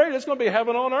would be great. It's going to be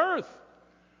heaven on earth.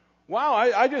 Wow,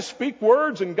 I just speak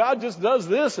words and God just does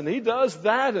this and He does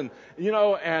that. And,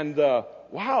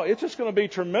 wow, it's just going to be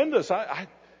tremendous.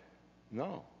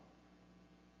 No.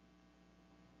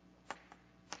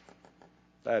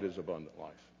 That is abundant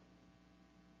life.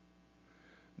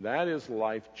 That is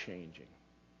life-changing.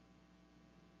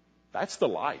 That's the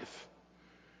life.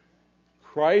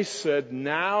 Christ said,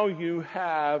 now you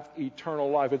have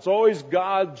eternal life. It's always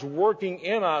God's working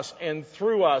in us and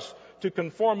through us to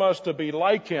conform us to be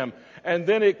like Him. And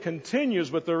then it continues,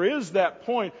 but there is that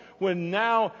point when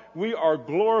now we are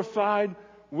glorified,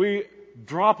 we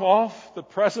drop off the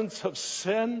presence of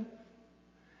sin,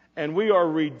 and we are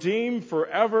redeemed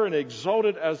forever and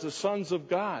exalted as the sons of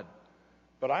God.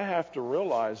 But I have to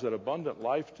realize that abundant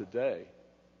life today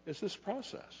is this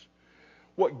process.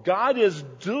 What God is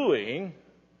doing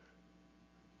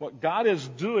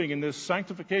in this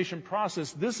sanctification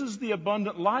process, this is the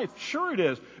abundant life. Sure it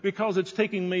is, because it's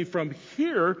taking me from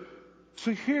here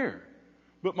to here.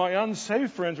 But my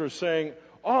unsaved friends are saying,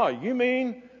 oh, you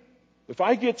mean if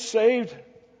I get saved,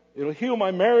 it'll heal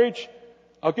my marriage,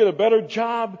 I'll get a better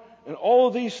job, and all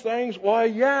of these things? Why,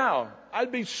 yeah,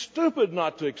 I'd be stupid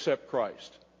not to accept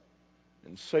Christ.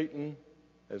 And Satan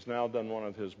has now done one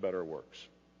of his better works.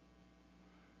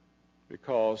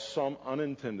 Because some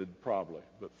unintended, probably,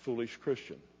 but foolish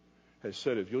Christian has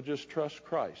said, if you'll just trust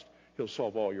Christ, He'll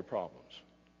solve all your problems.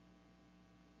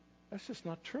 That's just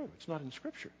not true. It's not in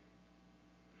Scripture.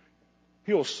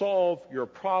 He'll solve your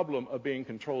problem of being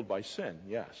controlled by sin,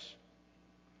 yes.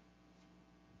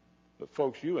 But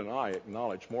folks, you and I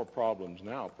acknowledge more problems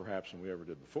now, perhaps, than we ever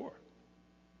did before.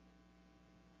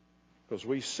 Because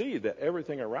we see that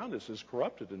everything around us is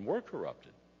corrupted, and we're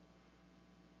corrupted.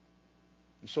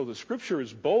 And so the Scripture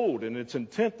is bold in its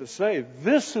intent to say,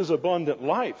 this is abundant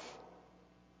life.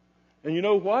 And you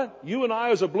know what? You and I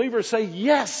as a believer say,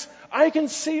 yes, I can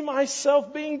see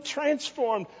myself being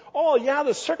transformed. Oh, yeah,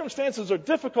 the circumstances are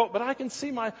difficult, but I can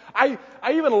see I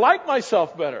even like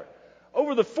myself better.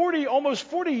 Over the almost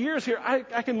 40 years here,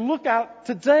 I can look out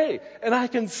today and I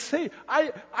can see,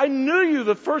 I knew you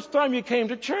the first time you came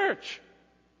to church.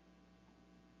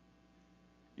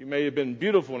 You may have been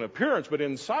beautiful in appearance, but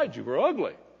inside you were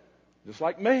ugly, just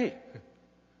like me.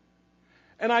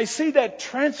 And I see that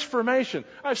transformation.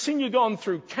 I've seen you going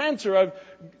through cancer. I've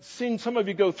seen some of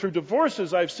you go through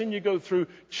divorces. I've seen you go through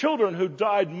children who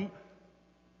died,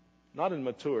 not in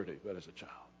maturity, but as a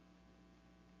child.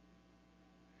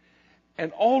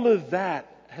 And all of that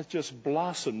has just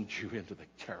blossomed you into the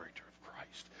character of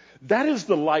Christ. That is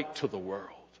the light to the world.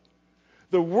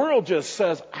 The world just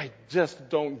says, I just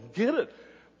don't get it.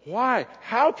 Why?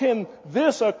 How can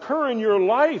this occur in your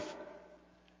life?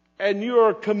 And you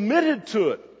are committed to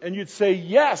it. And you'd say,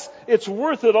 yes, it's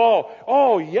worth it all.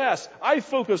 Oh, yes, I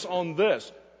focus on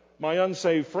this. My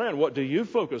unsaved friend, what do you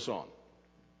focus on?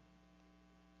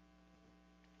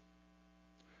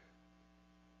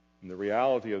 And the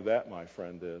reality of that, my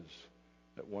friend, is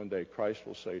that one day Christ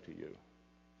will say to you,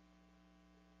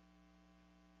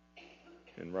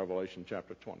 in Revelation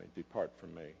chapter 20, depart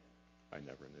from me, I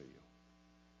never knew you.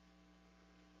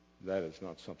 That is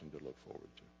not something to look forward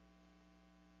to.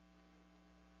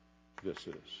 This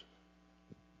is.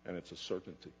 And it's a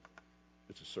certainty.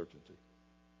 It's a certainty.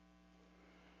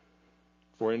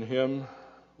 For in him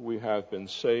we have been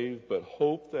saved, but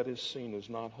hope that is seen is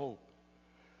not hope.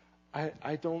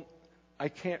 I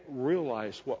can't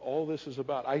realize what all this is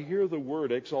about. I hear the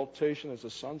word exaltation as the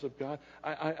sons of God.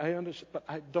 I understand, but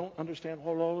I don't understand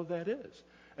what all of that is.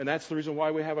 And that's the reason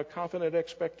why we have a confident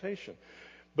expectation.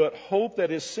 But hope that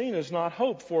is seen is not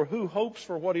hope, for who hopes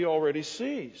for what he already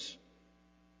sees?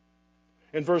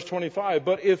 In verse 25,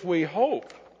 but if we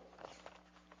hope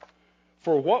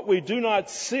for what we do not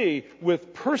see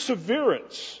with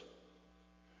perseverance.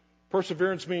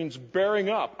 Perseverance means bearing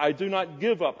up. I do not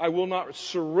give up. I will not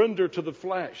surrender to the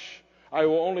flesh. I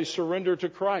will only surrender to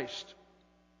Christ.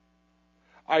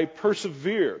 I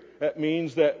persevere. That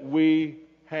means that we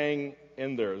hang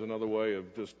in there is another way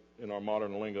of just in our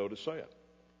modern lingo to say it.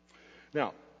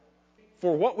 Now,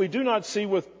 for what we do not see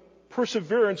with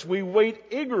perseverance, we wait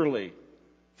eagerly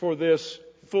for this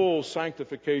full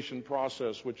sanctification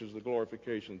process, which is the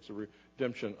glorification, it's the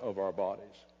redemption of our bodies.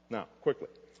 Now, quickly,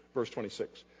 verse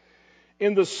 26.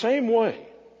 In the same way,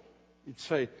 you'd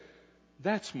say,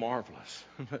 that's marvelous.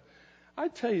 I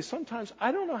tell you, sometimes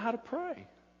I don't know how to pray.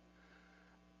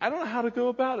 I don't know how to go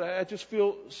about it. I just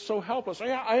feel so helpless.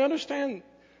 I understand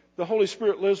the Holy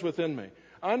Spirit lives within me.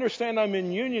 I understand I'm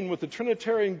in union with the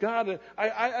Trinitarian God.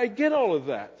 I get all of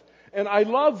that. And I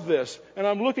love this. And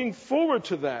I'm looking forward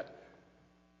to that.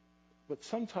 But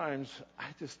sometimes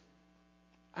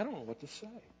I don't know what to say.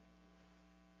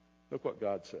 Look what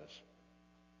God says.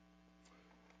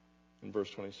 In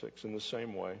verse 26, in the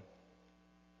same way,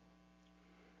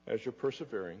 as you're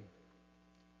persevering,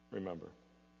 remember,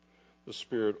 the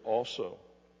Spirit also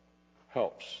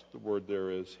helps. The word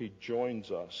there is, He joins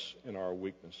us in our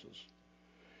weaknesses,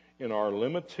 in our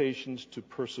limitations to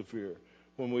persevere.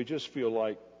 When we just feel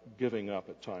like giving up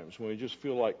at times, when we just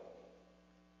feel like,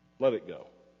 let it go.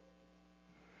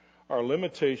 Our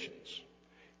limitations,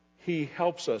 He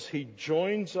helps us. He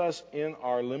joins us in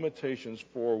our limitations,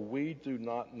 for we do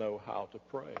not know how to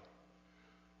pray.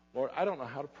 Lord, I don't know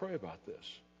how to pray about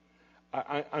this.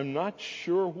 I'm not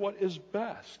sure what is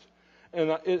best.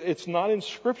 And it's not in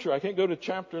Scripture. I can't go to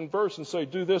chapter and verse and say,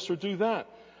 do this or do that.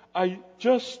 I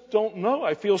just don't know.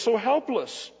 I feel so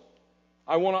helpless.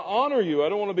 I want to honor you. I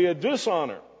don't want to be a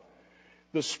dishonor.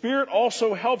 The Spirit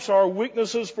also helps our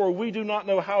weaknesses, for we do not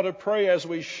know how to pray as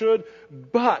we should,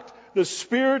 but the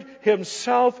Spirit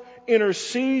Himself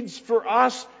intercedes for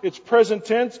us. It's present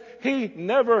tense. He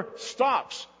never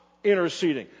stops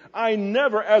interceding. I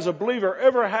never, as a believer,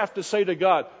 ever have to say to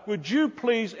God, would you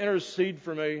please intercede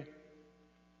for me?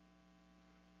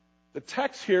 The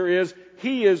text here is,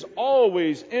 He is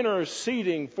always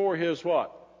interceding for His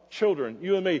what? Children,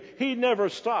 you and me. He never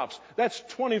stops. That's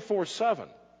 24/7.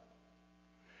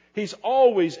 He's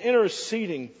always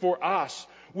interceding for us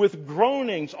with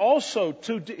groanings also.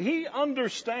 He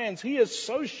understands, He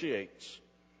associates.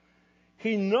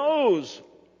 He knows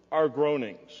our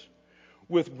groanings.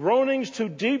 With groanings too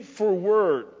deep for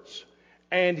words.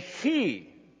 And He,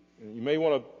 you may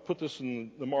want to put this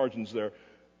in the margins there,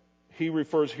 He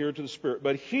refers here to the Spirit.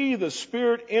 But He, the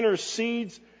Spirit,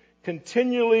 intercedes,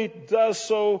 continually does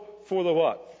so for the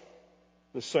what?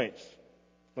 The saints.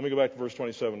 Let me go back to verse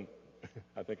 27.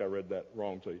 I think I read that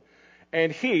wrong to you.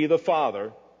 And He, the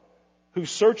Father, who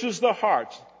searches the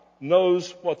hearts,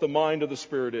 knows what the mind of the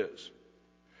Spirit is.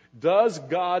 Does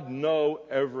God know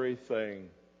everything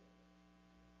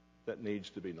that needs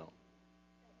to be known?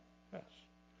 Yes.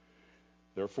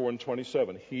 Therefore, in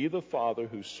 27, He, the Father,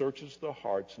 who searches the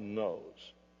hearts,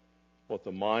 knows what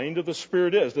the mind of the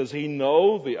Spirit is. Does He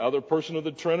know the other person of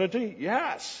the Trinity?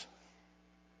 Yes.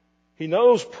 He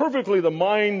knows perfectly the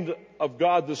mind of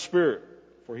God the Spirit,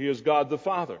 for He is God the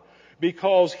Father,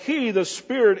 because He, the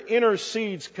Spirit,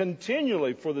 intercedes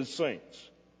continually for the saints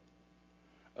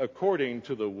according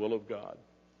to the will of God.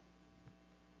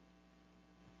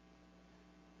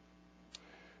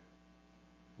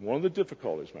 One of the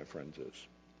difficulties, my friends, is,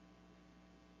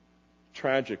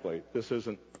 tragically, this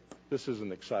isn't this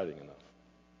isn't exciting enough.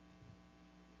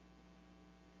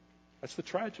 That's the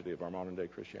tragedy of our modern day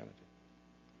Christianity.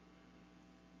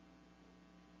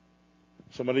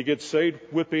 Somebody gets saved,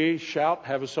 whippy, shout,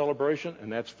 have a celebration,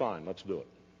 and that's fine. Let's do it.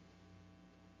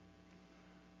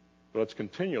 But let's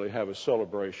continually have a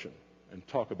celebration and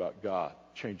talk about God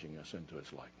changing us into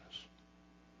His likeness.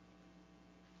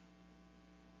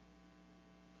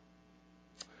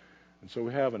 And so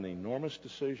we have an enormous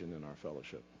decision in our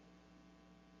fellowship.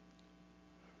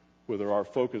 Whether our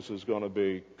focus is going to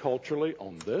be culturally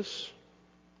on this,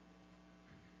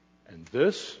 and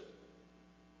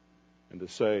to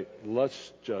say,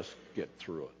 let's just get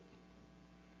through it.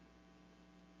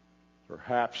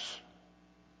 Perhaps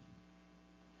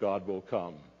God will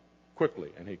come quickly,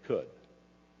 and He could.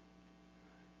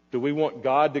 Do we want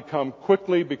God to come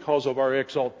quickly because of our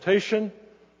exaltation,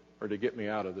 or to get me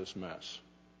out of this mess?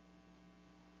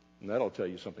 And that'll tell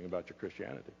you something about your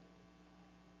Christianity.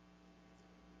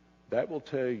 That will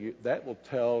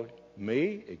tell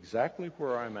me exactly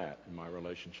where I'm at in my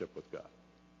relationship with God.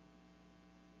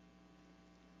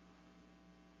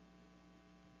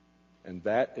 And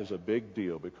that is a big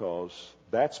deal, because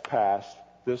that's past,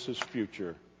 this is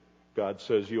future. God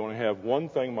says you only have one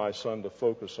thing, my son, to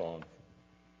focus on,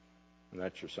 and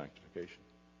that's your sanctification.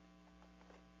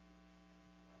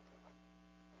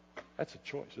 That's a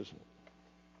choice, isn't it?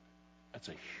 That's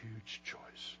a huge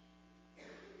choice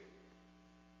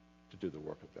to do the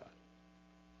work of God.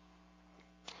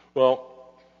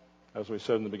 Well, as we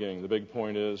said in the beginning, the big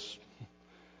point is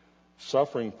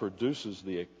suffering produces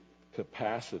the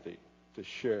capacity to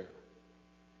share.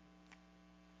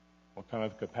 What kind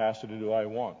of capacity do I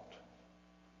want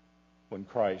when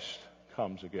Christ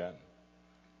comes again?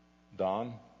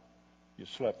 Don, you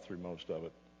slept through most of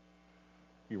it.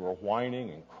 You were whining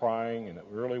and crying, and it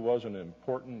really wasn't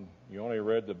important. You only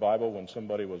read the Bible when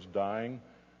somebody was dying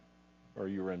or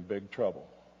you were in big trouble.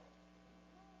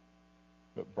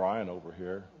 But Brian over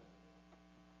here,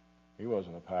 he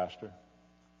wasn't a pastor.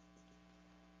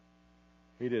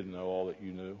 He didn't know all that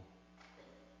you knew.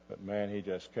 But man, he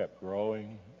just kept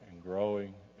growing and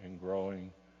growing and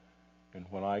growing. And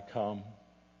when I come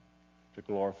to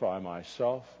glorify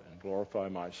myself and glorify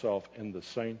myself in the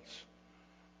saints,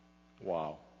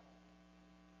 wow,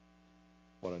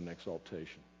 what an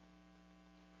exaltation.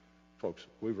 Folks,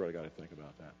 we've really got to think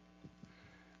about that.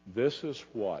 This is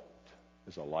what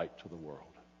is a light to the world.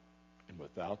 And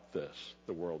without this,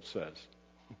 the world says,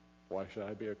 why should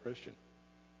I be a Christian?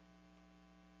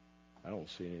 I don't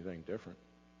see anything different.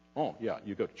 Oh, yeah,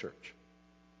 you go to church.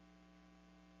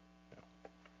 Yeah.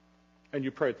 And you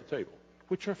pray at the table,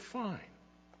 which are fine.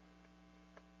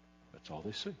 That's all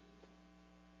they see.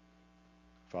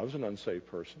 If I was an unsaved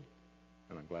person,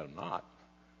 and I'm glad I'm not,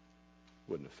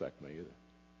 it wouldn't affect me either.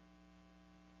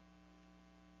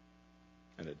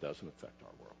 And it doesn't affect our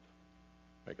world.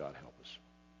 May God help us.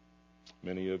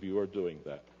 Many of you are doing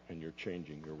that, and you're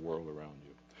changing your world around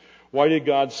you. Why did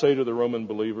God say to the Roman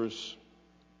believers?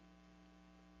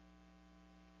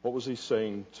 What was He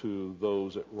saying to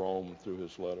those at Rome through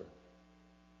His letter?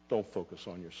 Don't focus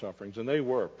on your sufferings. And they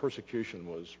were. Persecution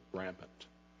was rampant.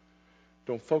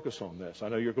 Don't focus on this. I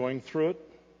know you're going through it.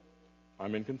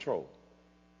 I'm in control.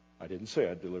 I didn't say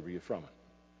I'd deliver you from it.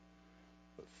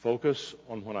 But focus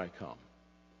on when I come.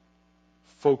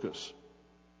 Focus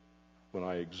when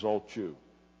I exalt you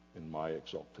in my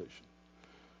exaltation.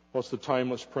 What's the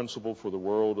timeless principle for the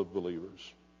world of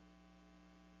believers?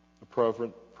 The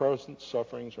present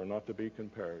sufferings are not to be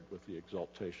compared with the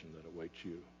exaltation that awaits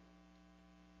you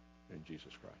in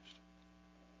Jesus Christ.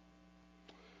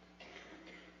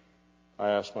 I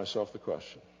ask myself the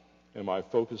question, am I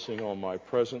focusing on my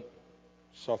present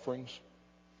sufferings,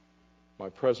 my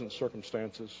present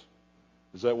circumstances?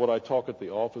 Is that what I talk at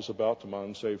the office about to my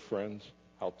unsaved friends,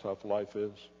 how tough life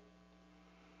is?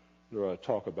 Do I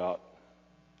talk about,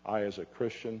 I as a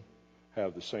Christian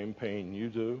have the same pain you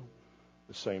do,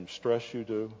 the same stress you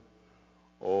do?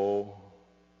 Oh,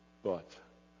 but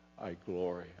I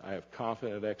glory. I have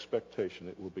confident expectation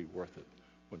it will be worth it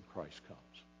when Christ comes.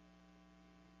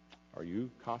 Are you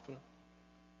confident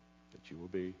that you will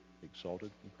be exalted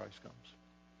when Christ comes?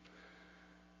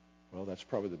 Well, that's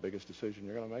probably the biggest decision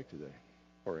you're going to make today,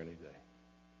 or any day.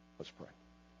 Let's pray.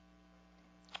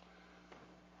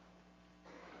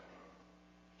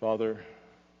 Father,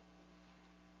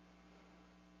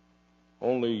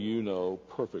 only you know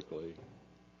perfectly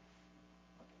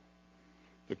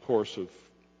the course of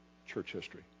church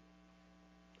history.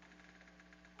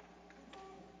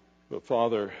 But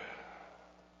Father,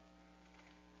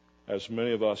 as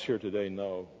many of us here today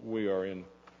know, we are in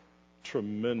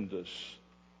tremendous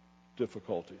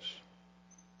difficulties.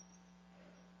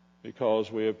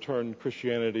 because we have turned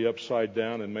Christianity upside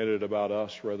down and made it about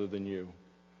us rather than you.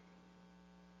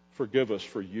 Forgive us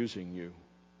for using you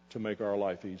to make our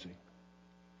life easy.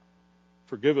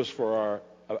 Forgive us for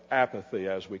our apathy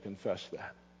as we confess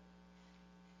that.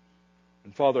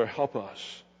 And Father, help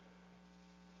us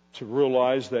to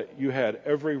realize that you had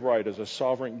every right as a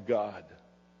sovereign God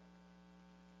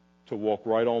to walk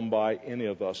right on by any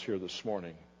of us here this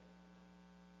morning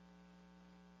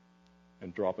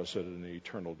and drop us at an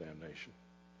eternal damnation.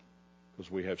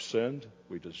 Because we have sinned,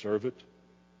 we deserve it,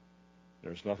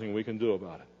 there's nothing we can do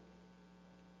about it.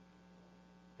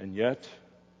 And yet,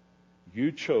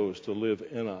 you chose to live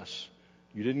in us.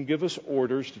 You didn't give us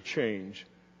orders to change.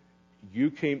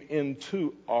 You came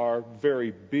into our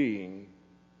very being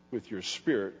with your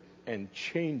Spirit and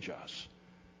changed us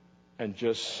and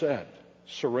just said,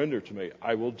 surrender to me.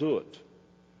 I will do it.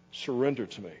 Surrender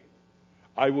to me.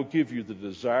 I will give you the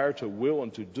desire to will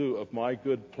and to do of my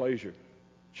good pleasure.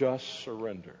 Just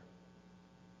surrender.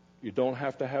 You don't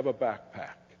have to have a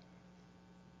backpack.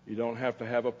 You don't have to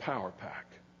have a power pack.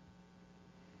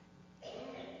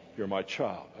 You're my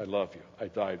child. I love you. I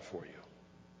died for you.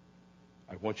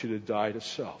 I want you to die to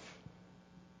self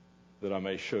that I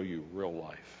may show you real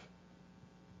life.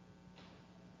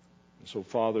 And so,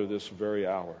 Father, this very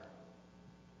hour,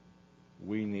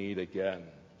 we need again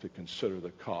to consider the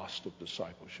cost of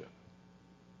discipleship.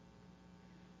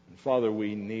 And Father,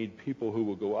 we need people who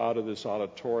will go out of this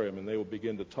auditorium and they will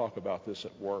begin to talk about this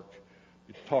at work,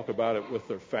 talk about it with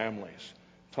their families,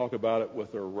 talk about it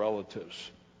with their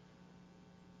relatives.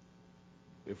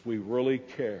 If we really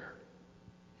care,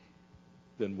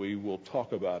 then we will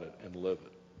talk about it and live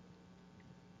it.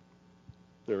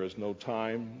 There is no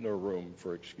time nor room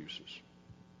for excuses.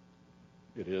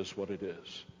 It is what it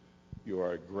is. You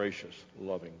are a gracious,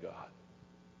 loving God.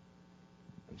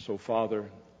 And so, Father,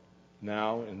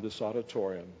 now in this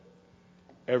auditorium,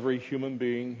 every human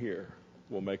being here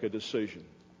will make a decision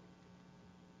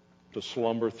to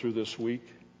slumber through this week,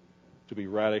 to be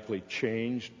radically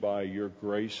changed by your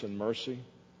grace and mercy,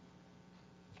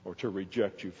 or to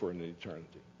reject you for an eternity.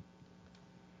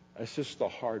 That's just the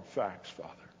hard facts,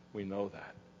 Father. We know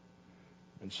that.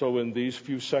 And so in these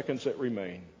few seconds that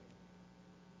remain,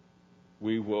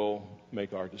 we will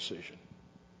make our decision.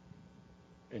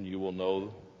 And you will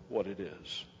know what it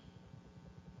is.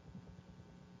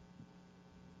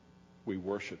 We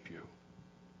worship you.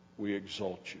 We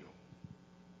exalt you.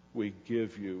 We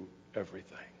give you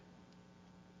everything.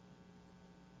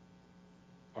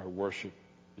 Our worship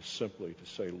is simply to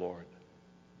say, Lord,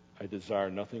 I desire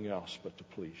nothing else but to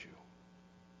please you.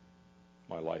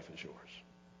 My life is yours.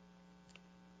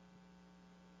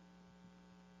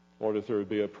 Lord, if there would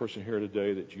be a person here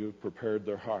today that you have prepared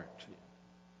their heart,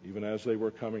 even as they were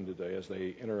coming today, as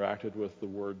they interacted with the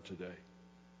Word today,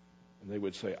 and they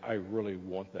would say, I really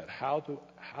want that. How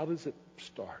does it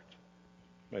start?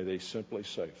 May they simply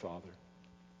say, Father,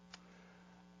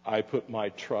 I put my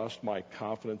trust, my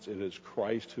confidence in is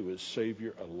Christ who is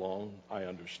Savior alone. I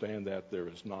understand that there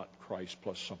is not Christ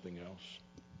plus something else.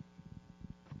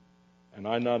 And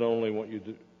I not only want you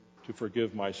to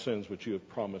forgive my sins, which you have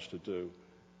promised to do,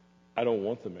 I don't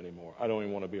want them anymore. I don't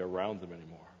even want to be around them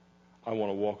anymore. I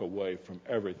want to walk away from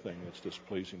everything that's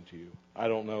displeasing to you. I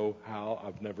don't know how.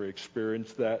 I've never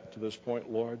experienced that to this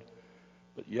point, Lord.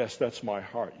 But yes, that's my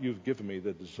heart. You've given me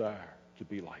the desire to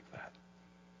be like that.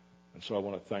 And so I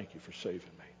want to thank you for saving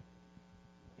me.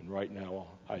 And right now,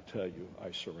 I tell you,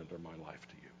 I surrender my life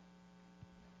to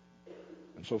you.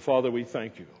 And so, Father, we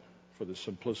thank you for the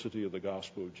simplicity of the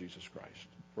gospel of Jesus Christ.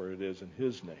 For it is in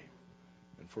his name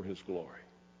and for his glory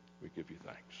we give you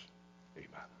thanks.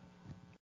 Amen.